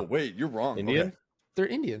 Chippewa? Oh, wait, you're wrong. Indian? Okay. They're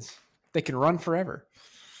Indians. They can run forever.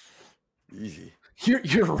 Easy.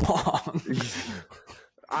 You're wrong.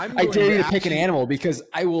 I I dare you to pick an animal because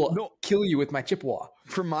I will No. kill you with my Chippewa.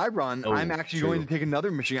 For my run, Oh, I'm actually true. going to take another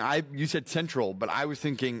Michigan. You said Central, but I was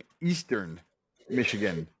thinking Eastern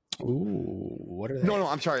Michigan. Ooh, what are they? No,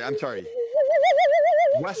 I'm sorry.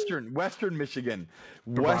 Western Michigan.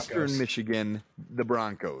 Broncos. Western Michigan, the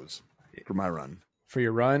Broncos for my run. For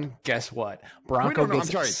your run, guess what? Bronco no, I'm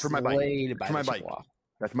gets sorry, for my bike. slayed by For my the bike. Chippewa.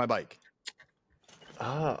 That's my bike.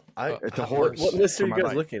 It's a horse What list for are you my guys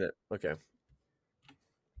bike. looking at? Okay.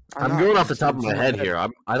 I'm I'm not. going off the top of It's my in head here.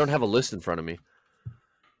 I don't have a list in front of me.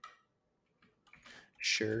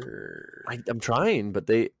 Sure. I'm trying, but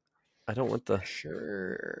I don't want the.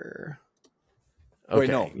 Sure. Okay. Wait,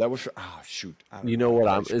 no, that was. Oh shoot! I don't You know what?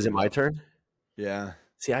 I Is it screwed my up. turn? Yeah.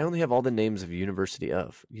 See, I only have all the names of University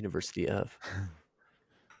of.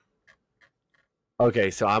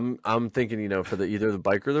 Okay, so I'm thinking, for either the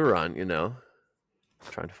bike or the run, I'm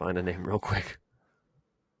trying to find a name real quick.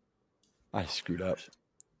 I screwed up.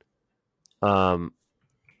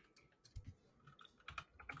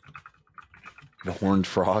 The horned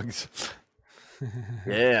frogs.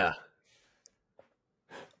 Yeah.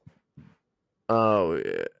 Oh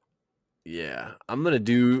yeah. Yeah. I'm gonna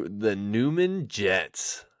do the Newman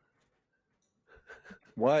Jets.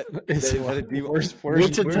 What? Is Is that a D- where's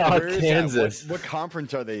Wichita, where is that? Kansas. What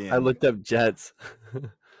conference are they in? I looked up Jets.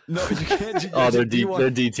 No, you can't. Oh, they're D1.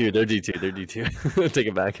 They're D2. They're D2. They're D2. Take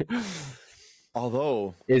it back.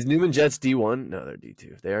 Although Is Newman Jets D1? No, they're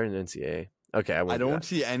D2. They are in NCAA. Okay, I don't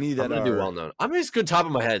see any that I'm gonna are. do well known. I'm just good top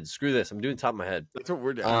of my head. Screw this. I'm doing top of my head. That's what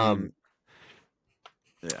we're doing.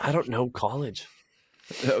 I don't know college.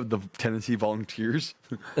 The Tennessee Volunteers.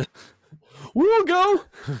 We'll go.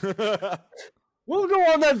 We'll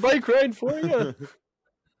go on that bike ride for you.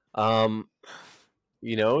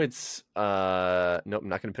 It's nope, I'm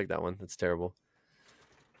not gonna pick that one. That's terrible.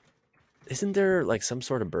 Isn't there like some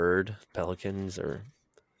sort of bird, pelicans, or?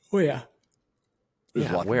 Oh yeah. There's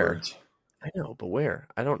Yeah, lots of where? birds. I know, but where?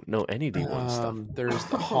 I don't know any D1 stuff. There's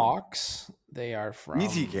the Hawks. They are from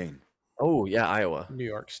Easy Kane. Oh yeah, Iowa. New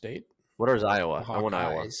York State. What is Iowa? The I want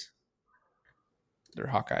Iowa. Hawkeyes. They're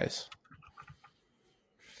Hawkeyes.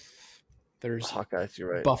 There's Hawkeyes,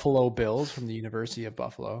 you're right. Buffalo Bills from the University of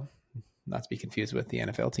Buffalo. Not to be confused with the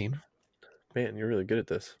NFL team. Man, you're really good at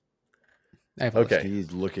this. I have a list. Okay.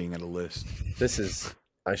 He's looking at a list.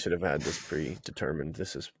 I should have had this predetermined.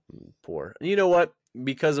 This is poor. You know what?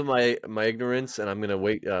 Because of my ignorance, and I'm gonna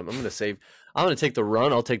wait. I'm gonna take the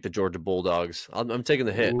run. I'll take the Georgia Bulldogs. I'm taking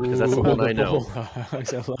the hit because that's the one I know.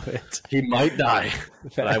 Bulldogs, I love it. He might die,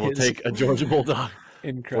 but I will is take a Georgia Bulldog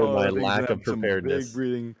incredible. for my I think lack you of have some preparedness. big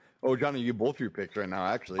breathing. Oh, Johnny, you both your picks right now,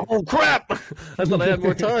 actually. Oh crap! I thought I had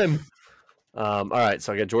more time. All right,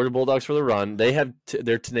 so I got Georgia Bulldogs for the run. They're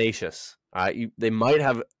tenacious. All right, they might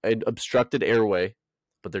have an obstructed airway,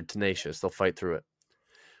 but they're tenacious. They'll fight through it.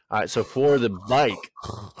 All right, so for the bike,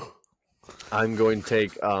 I'm going to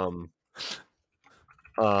take I'm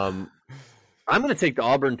going to take the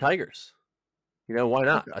Auburn Tigers. You know, why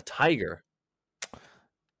not? A tiger.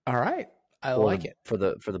 All right. I like it. For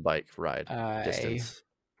the bike ride distance.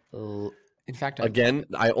 In fact, Again,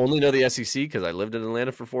 I only know the SEC because I lived in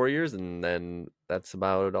Atlanta for 4 years, and then that's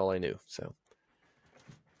about all I knew. So,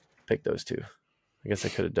 pick those two. I guess I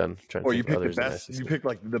could have done. You picked the best. You picked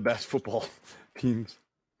like the best football teams.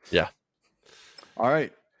 Yeah. All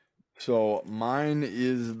right. So mine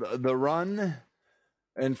is the run,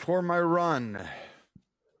 and for my run,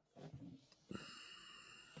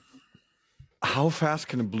 how fast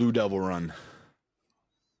can a Blue Devil run?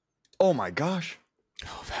 Oh my gosh!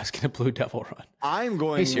 How fast can a Blue Devil run? I'm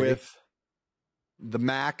going with the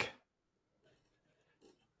Mac.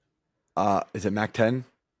 Is it Mac 10?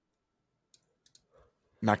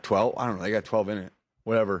 Mac 12? I don't know. They got 12 in it.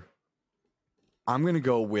 Whatever. I'm going to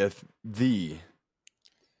go with the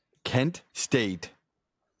Kent State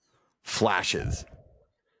Flashes,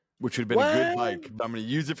 which would have been a good bike, but I'm going to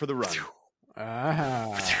use it for the run.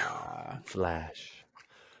 Flash,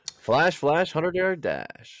 100-yard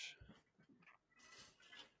dash.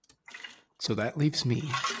 So that leaves me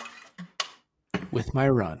with my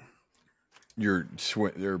run. Your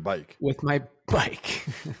bike. With my bike.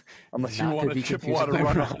 Unless you Not want to to be chip confused water with my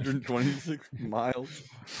run run. 126 miles.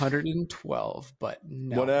 112, but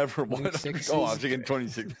no. Whatever. 26 Oh, I was is- thinking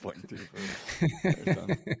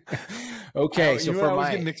 26.2. Okay, so for I always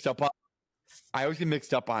my get mixed up on. I always get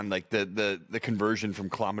mixed up on like the conversion from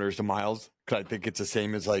kilometers to miles because I think it's the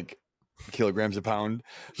same as like kilograms a pound.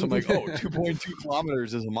 So I'm like, 2.2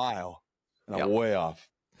 kilometers is a mile, and I'm way off.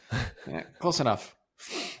 Yeah, close enough.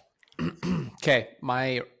 Okay,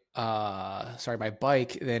 my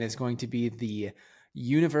bike then is going to be the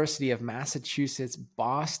University of Massachusetts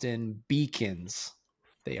Boston Beacons.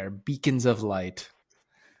 They are beacons of light.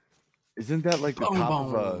 Isn't that like the Boom, top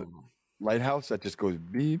of a boom. lighthouse that just goes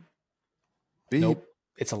beep, beep, Nope,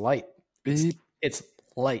 it's a light. beep? It's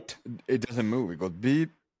light. It doesn't move. It goes beep.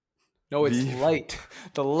 No, it's Beep. light.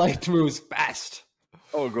 The light moves fast.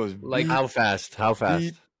 Oh, it goes Like- beep. How fast?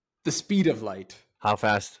 Beep. The speed of light. How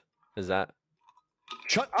fast is that?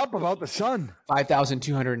 Shut up about the sun.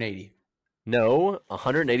 5,280. No,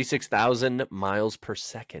 186,000 miles per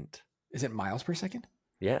second. Is it miles per second?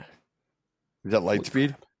 Yeah, Is that light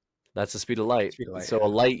speed? that's the speed of light. Speed of light, So yeah. a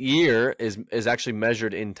light year is actually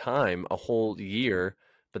measured in time, a whole year,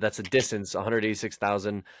 but that's a distance,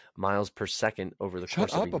 186,000 miles per second over the Shut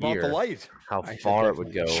course of up a about year. the light. How I should far it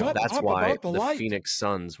would go. definitely- Shut That's up why about the light. Phoenix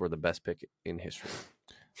Suns were the best pick in history.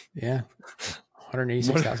 Yeah.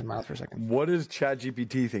 186,000 miles per second. What does Chat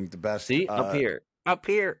GPT think the best? See, up here.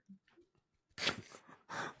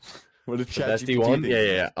 What does The Chat best GPT D1? think?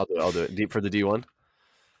 Yeah. I'll do it. Deep for the D1.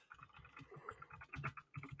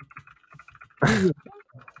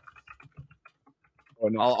 Oh,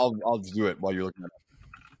 no, I'll just do it while you're looking at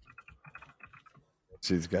it.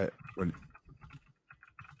 See this guy.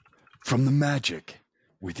 From the magic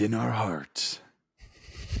within our hearts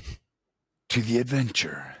to the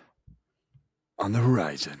adventure on the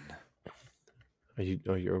horizon,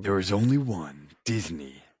 You're there is only one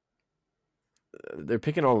Disney they're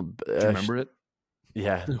picking all. Do you remember it?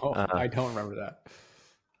 Yeah. No, I don't remember that.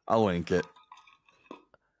 I'll link it.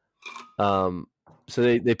 So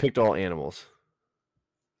they picked all animals.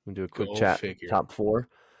 We'll do a quick Go chat. figure. Top 4.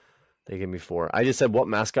 They gave me 4. I just said what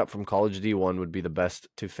mascot from college D1 would be the best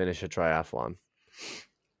to finish a triathlon.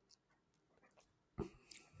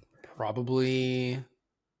 Probably.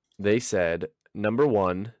 They said number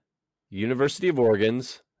 1, University of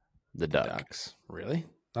Oregon's the duck. Ducks. Really?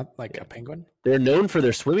 Not like a penguin? They're known for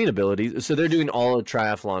their swimming abilities, so they're doing all of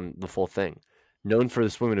triathlon, the full thing. Known for the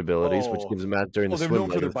swimming abilities, which gives them out during the they're swim known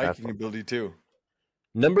leg for of their the biking triathlon. ability too.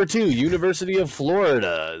 Number 2, University of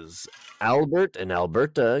Florida's Albert and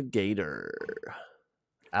Alberta Gator.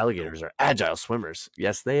 Alligators are agile swimmers.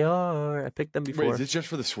 Yes, they are. I picked them before. Wait, is this just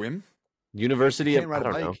for the swim? University Can't of ride a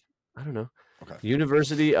I don't know. bike. I don't know. Okay.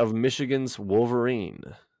 University of Michigan's Wolverine.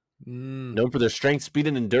 Known for their strength, speed,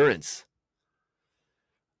 and endurance.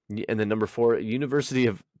 And then number 4, University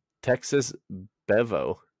of Texas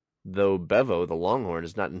Bevo. Though Bevo, the Longhorn,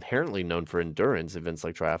 is not inherently known for endurance events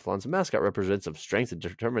like triathlons, the mascot represents of strength and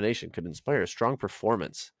determination could inspire a strong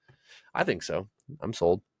performance. I think so. I'm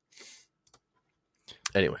sold.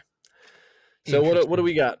 Anyway. So what do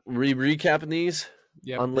we got? Recapping these?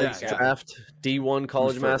 Yep. Unlaced Yeah. draft, D1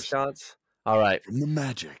 college Who's first? mascots. All right. From the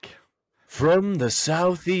magic From the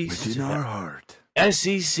southeast within our heart.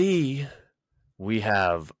 SEC, we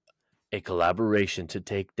have a collaboration to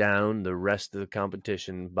take down the rest of the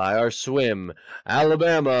competition by our swim,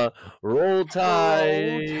 Alabama, Roll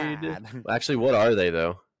Tide. Actually, what are they,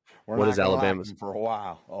 though? We're What not is gonna Alabama's- like them for a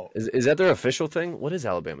while? Oh, Is that their official thing? What is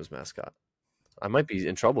Alabama's mascot? I might be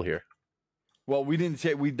in trouble here. well, we didn't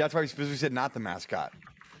say we. That's why we specifically said not the mascot.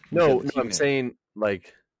 We No, said no, the I'm team name. saying,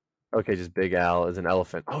 like, okay, just Big Al is an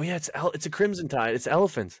elephant. Oh, yeah, it's a Crimson Tide. It's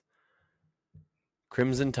elephants.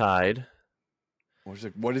 Crimson Tide.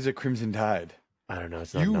 What is a Crimson Tide? I don't know.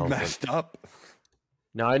 It's not You an elephant. messed up.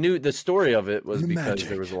 No, I knew the story of it was The because magic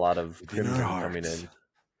there was a lot of within crimson our coming hearts. in.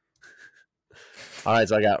 All right,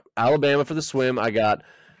 so I got Alabama for the swim. I got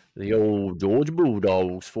the old Georgia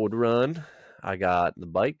Bulldogs for the run. I got the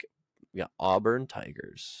bike. We got Auburn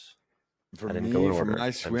Tigers. For I didn't me, go in for order. my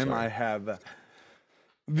I'm swim, sorry. I have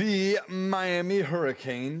the Miami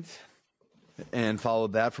Hurricanes, and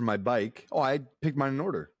followed that for my bike. Oh, I picked mine in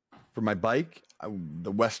order. For my bike,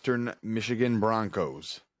 the Western Michigan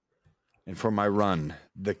Broncos, and for my run,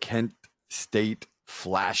 the Kent State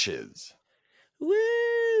Flashes.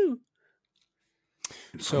 Woo!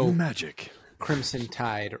 So magic. Crimson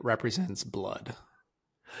Tide represents blood.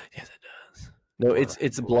 Yes, it does. No,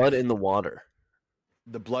 it's blood in the water.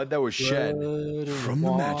 The blood that was shed Blood in from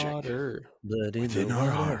the magic water. Blood in within the our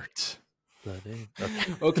water. hearts. Blood in.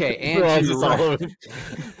 Okay. Okay, Bro, and just to, all over-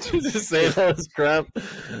 just say that was crap.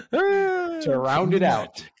 to round it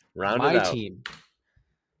out, Round my it out. team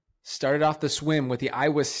started off the swim with the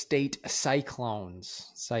Iowa State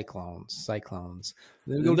Cyclones.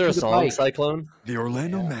 Then we Isn't there a to the song, bike. Cyclone? The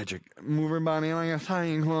Orlando Magic, moving body like a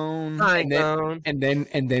cyclone. Cyclone.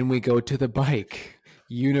 And then we go to the bike.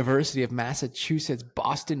 University of Massachusetts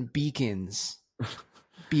Boston Beacons.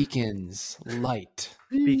 Beacons Light.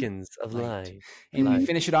 Beacons of light. And Light. we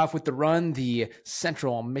finish it off with the run, the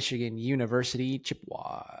Central Michigan University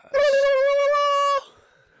Chippewas.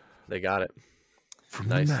 They got it. From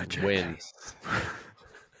Nice the magic. win.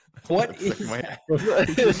 What It's is like, that?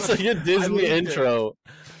 It's like a Disney linked it. intro.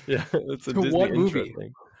 Yeah, it's a To Disney what intro movie?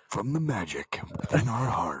 thing. From the magic within our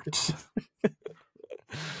hearts.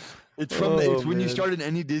 It's from Oh, it's when you man. started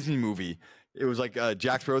any Disney movie. It was like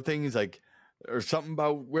Jack Sparrow thing is like, or something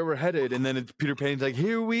about where we're headed, and then it's Peter Pan's like,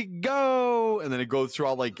 "Here we go," and then it goes through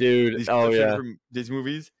all like Dude, these oh clips yeah. from Disney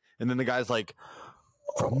movies, and then the guy's like,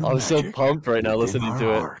 "From the I'm so magic pumped right now within listening our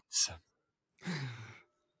to it. hearts."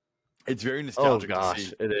 It's very Oh nostalgic. to gosh,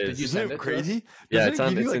 see. it Did is. you Isn't send it it to crazy? Yeah, Doesn't it's it on,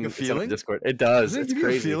 give you it's, like in, a it's on feeling? Discord. It does. Doesn't it It's give you a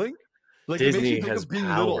crazy. feeling? Like Disney it makes you think has of being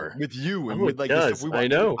power. little with you and Oh, with it like the does. stuff we I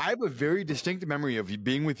watch. know. I have a very distinct memory of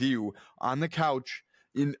being with you on the couch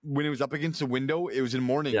in when it was up against the window. It was in the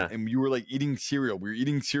morning, Yeah. and you were like eating cereal. We were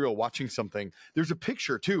eating cereal, watching something. There's a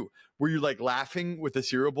picture too where you're like laughing with the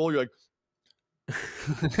cereal bowl. You're like,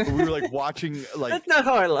 we were like watching like That's not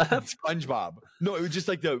how I laugh. SpongeBob. No, it was just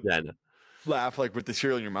like the Yeah, I know. laugh like with the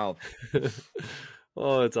cereal in your mouth.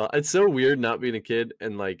 Oh, it's so weird not being a kid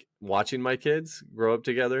and like watching my kids grow up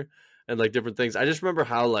together and like different things. I just remember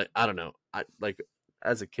how like I don't know, I like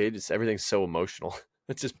as a kid, just everything's so emotional.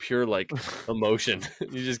 It's just pure like emotion.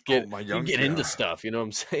 You just get my you young get into yeah. stuff. You know what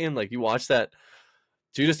I'm saying? Like you watch that.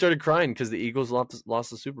 Judah started crying because the Eagles lost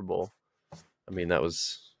the Super Bowl. I mean, that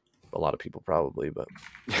was a lot of people probably, but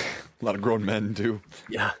A lot of grown men too.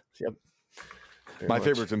 yeah, yep. My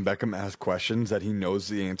favorite is when Beckham asks questions that he knows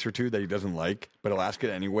the answer to that he doesn't like, but he'll ask it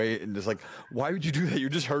anyway, and just like, why would you do that? You're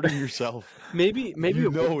just hurting yourself. Maybe You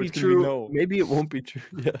it know won't be it's gonna be true. no. Maybe it won't be true.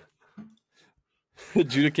 Yeah.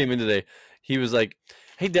 Judah came in today. He was like,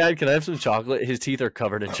 "Hey, Dad, can I have some chocolate?" His teeth are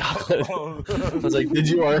covered in chocolate. I was like, "Did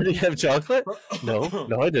you already have chocolate?" No,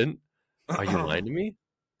 I didn't. Are you lying to me?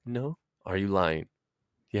 No. Are you lying?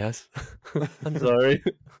 Yes. I'm sorry.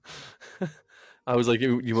 I was like,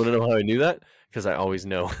 you want to know how I knew that? Because I always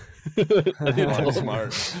know. I didn't tell him.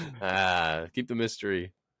 Smart. Keep the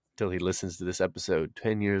mystery till he listens to this episode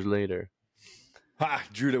 10 years later. Ha,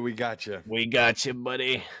 Judah, we got you. We got you,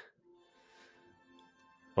 buddy.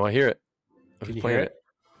 Oh, I hear it. Can you playing hear it?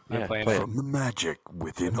 Yeah, I'm playing play it. it. From the magic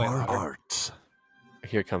within Play our louder. hearts.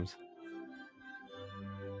 Here it comes.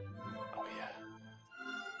 Oh, yeah.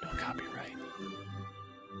 No copyright.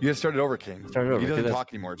 You gotta start it over, King. Start it over. He Do doesn't that.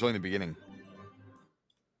 talk anymore. It's only the beginning.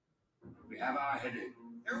 We have our heading.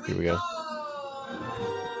 Here we go.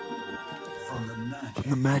 From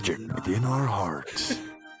the magic within our hearts.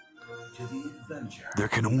 To the adventure. There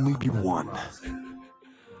can only be one.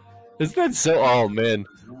 Isn't that so? Oh man,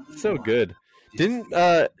 so good.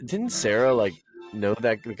 Didn't Sarah like know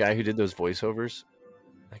that the guy who did those voiceovers?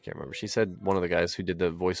 I can't remember. She said one of the guys who did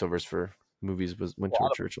the voiceovers for movies went to a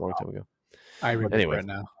church a long time ago. I remember Anyway. right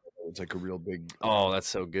now. It's like a real big. Oh, that's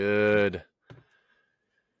so good.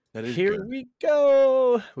 That is Here good. we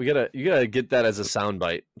go. You gotta get that as a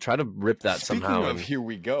soundbite. Try to rip that Speaking somehow of and here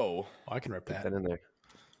we go. Oh, I can rip get that. that in there.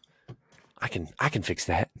 I can fix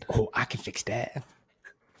that. Oh, I can fix that.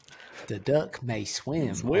 The duck may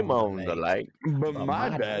swim. Swim on the lake. But But my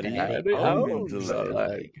my daddy daddy owns owns the the lake.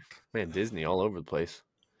 lake. Man, Disney all over the place.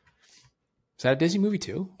 Is that a Disney movie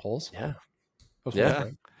too? Holes? Yeah. Those Yeah. ones,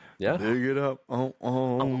 right? Yeah. Dig it up, dig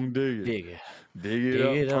it, Dig it. dig it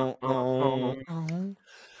Dig it up, up,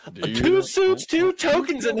 dig it Two up, suits, two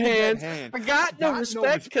tokens in hand. hand. I got no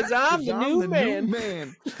respect because I'm the new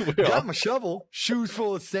man. Got my shovel, shoes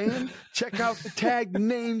full of sand. Check out the tag, the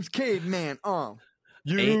name's Caveman.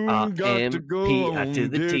 You got to go A-R-M-P-I to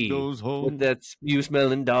the dig T. those holes. That's you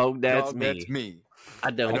smelling dog. That's Dog, me. That's me. I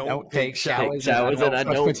don't, Don't take showers, and I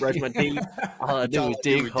don't brush my teeth. All I do is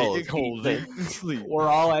dig holes. Dig holes, Eat and sleep. We're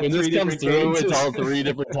all at When this three comes different through, games. it's all three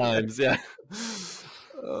different times. Yeah.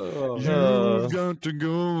 You've got to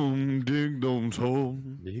go dig those holes.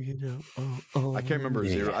 I can't remember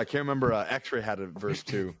Yeah. Zero. I can't remember. X-Ray had a verse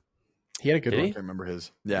too. He had a good Did I one. he? can't remember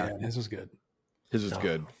his. Yeah, Yeah, his was good. his was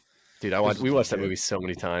good. Dude, This we is watched that good. movie so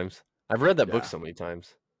many times. I've read that book Yeah. so many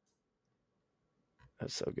times.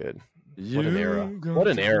 That's so good. What an era. What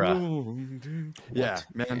an got to era. go Yeah,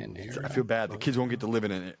 What man. an era. I feel bad. The kids won't get to live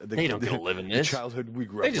in it. They don't get to live in the this. childhood we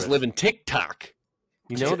grew They up just with. live in TikTok.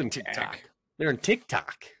 You know them TikTok. They're in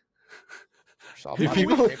TikTok. So Do I'm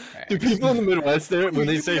people, like, do people in the Midwest there when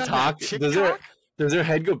they You say got talk, that does their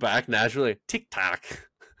head go back naturally? TikTok.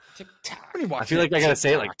 TikTok. When you watch I feel like I gotta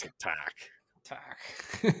say it like TikTok.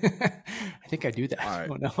 I think I do that. All right.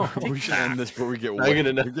 Oh no. We should end this before we get I'm way,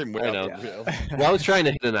 gonna know. we're getting way I off know. the rails. Well, I was trying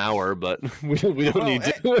to hit an hour, but we don't Well, need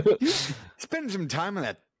hey, to. Spend some time on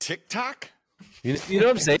that TikTok. You know what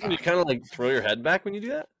I'm saying? You kind of like throw your head back when you do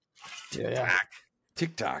that. Yeah.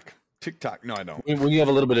 TikTok. No, I don't. When you have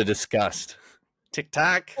a little bit of disgust.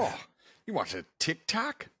 TikTok. Oh, you watch a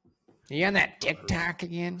TikTok? You on that TikTok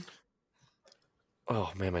again?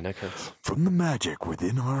 Oh man, my neck hurts. From the magic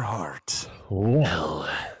within our hearts. Well,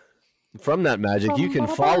 from that magic, you can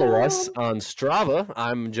follow us on Strava.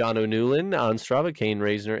 I'm John O'Newland on Strava, Kane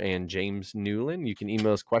Reisner, and James Newland. You can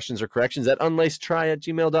email us questions or corrections at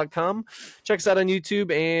unlacedtry@gmail.com. Check us out on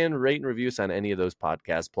YouTube and rate and review us on any of those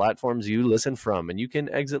podcast platforms you listen from. And you can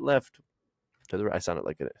exit left to the right. I sounded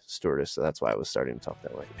like a stewardess, so that's why I was starting to talk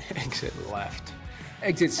that way. Exit left.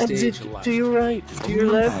 Exit stage left. to your right, to From your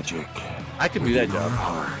the left. magic I could do that within our job.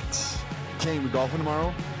 hearts. Kane, we golfing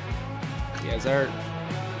tomorrow? Yes, sir.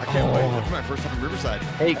 I can't wait. Oh. It's my first time in Riverside.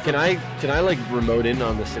 Hey, can I like remote in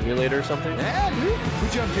on the simulator or something? Yeah, dude.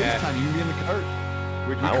 Put you on Yeah. FaceTime. You can be in the cart.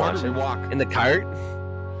 We I cart watch or we it. walk? In the cart?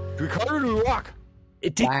 Do we cart or do we walk?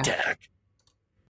 Tic tac.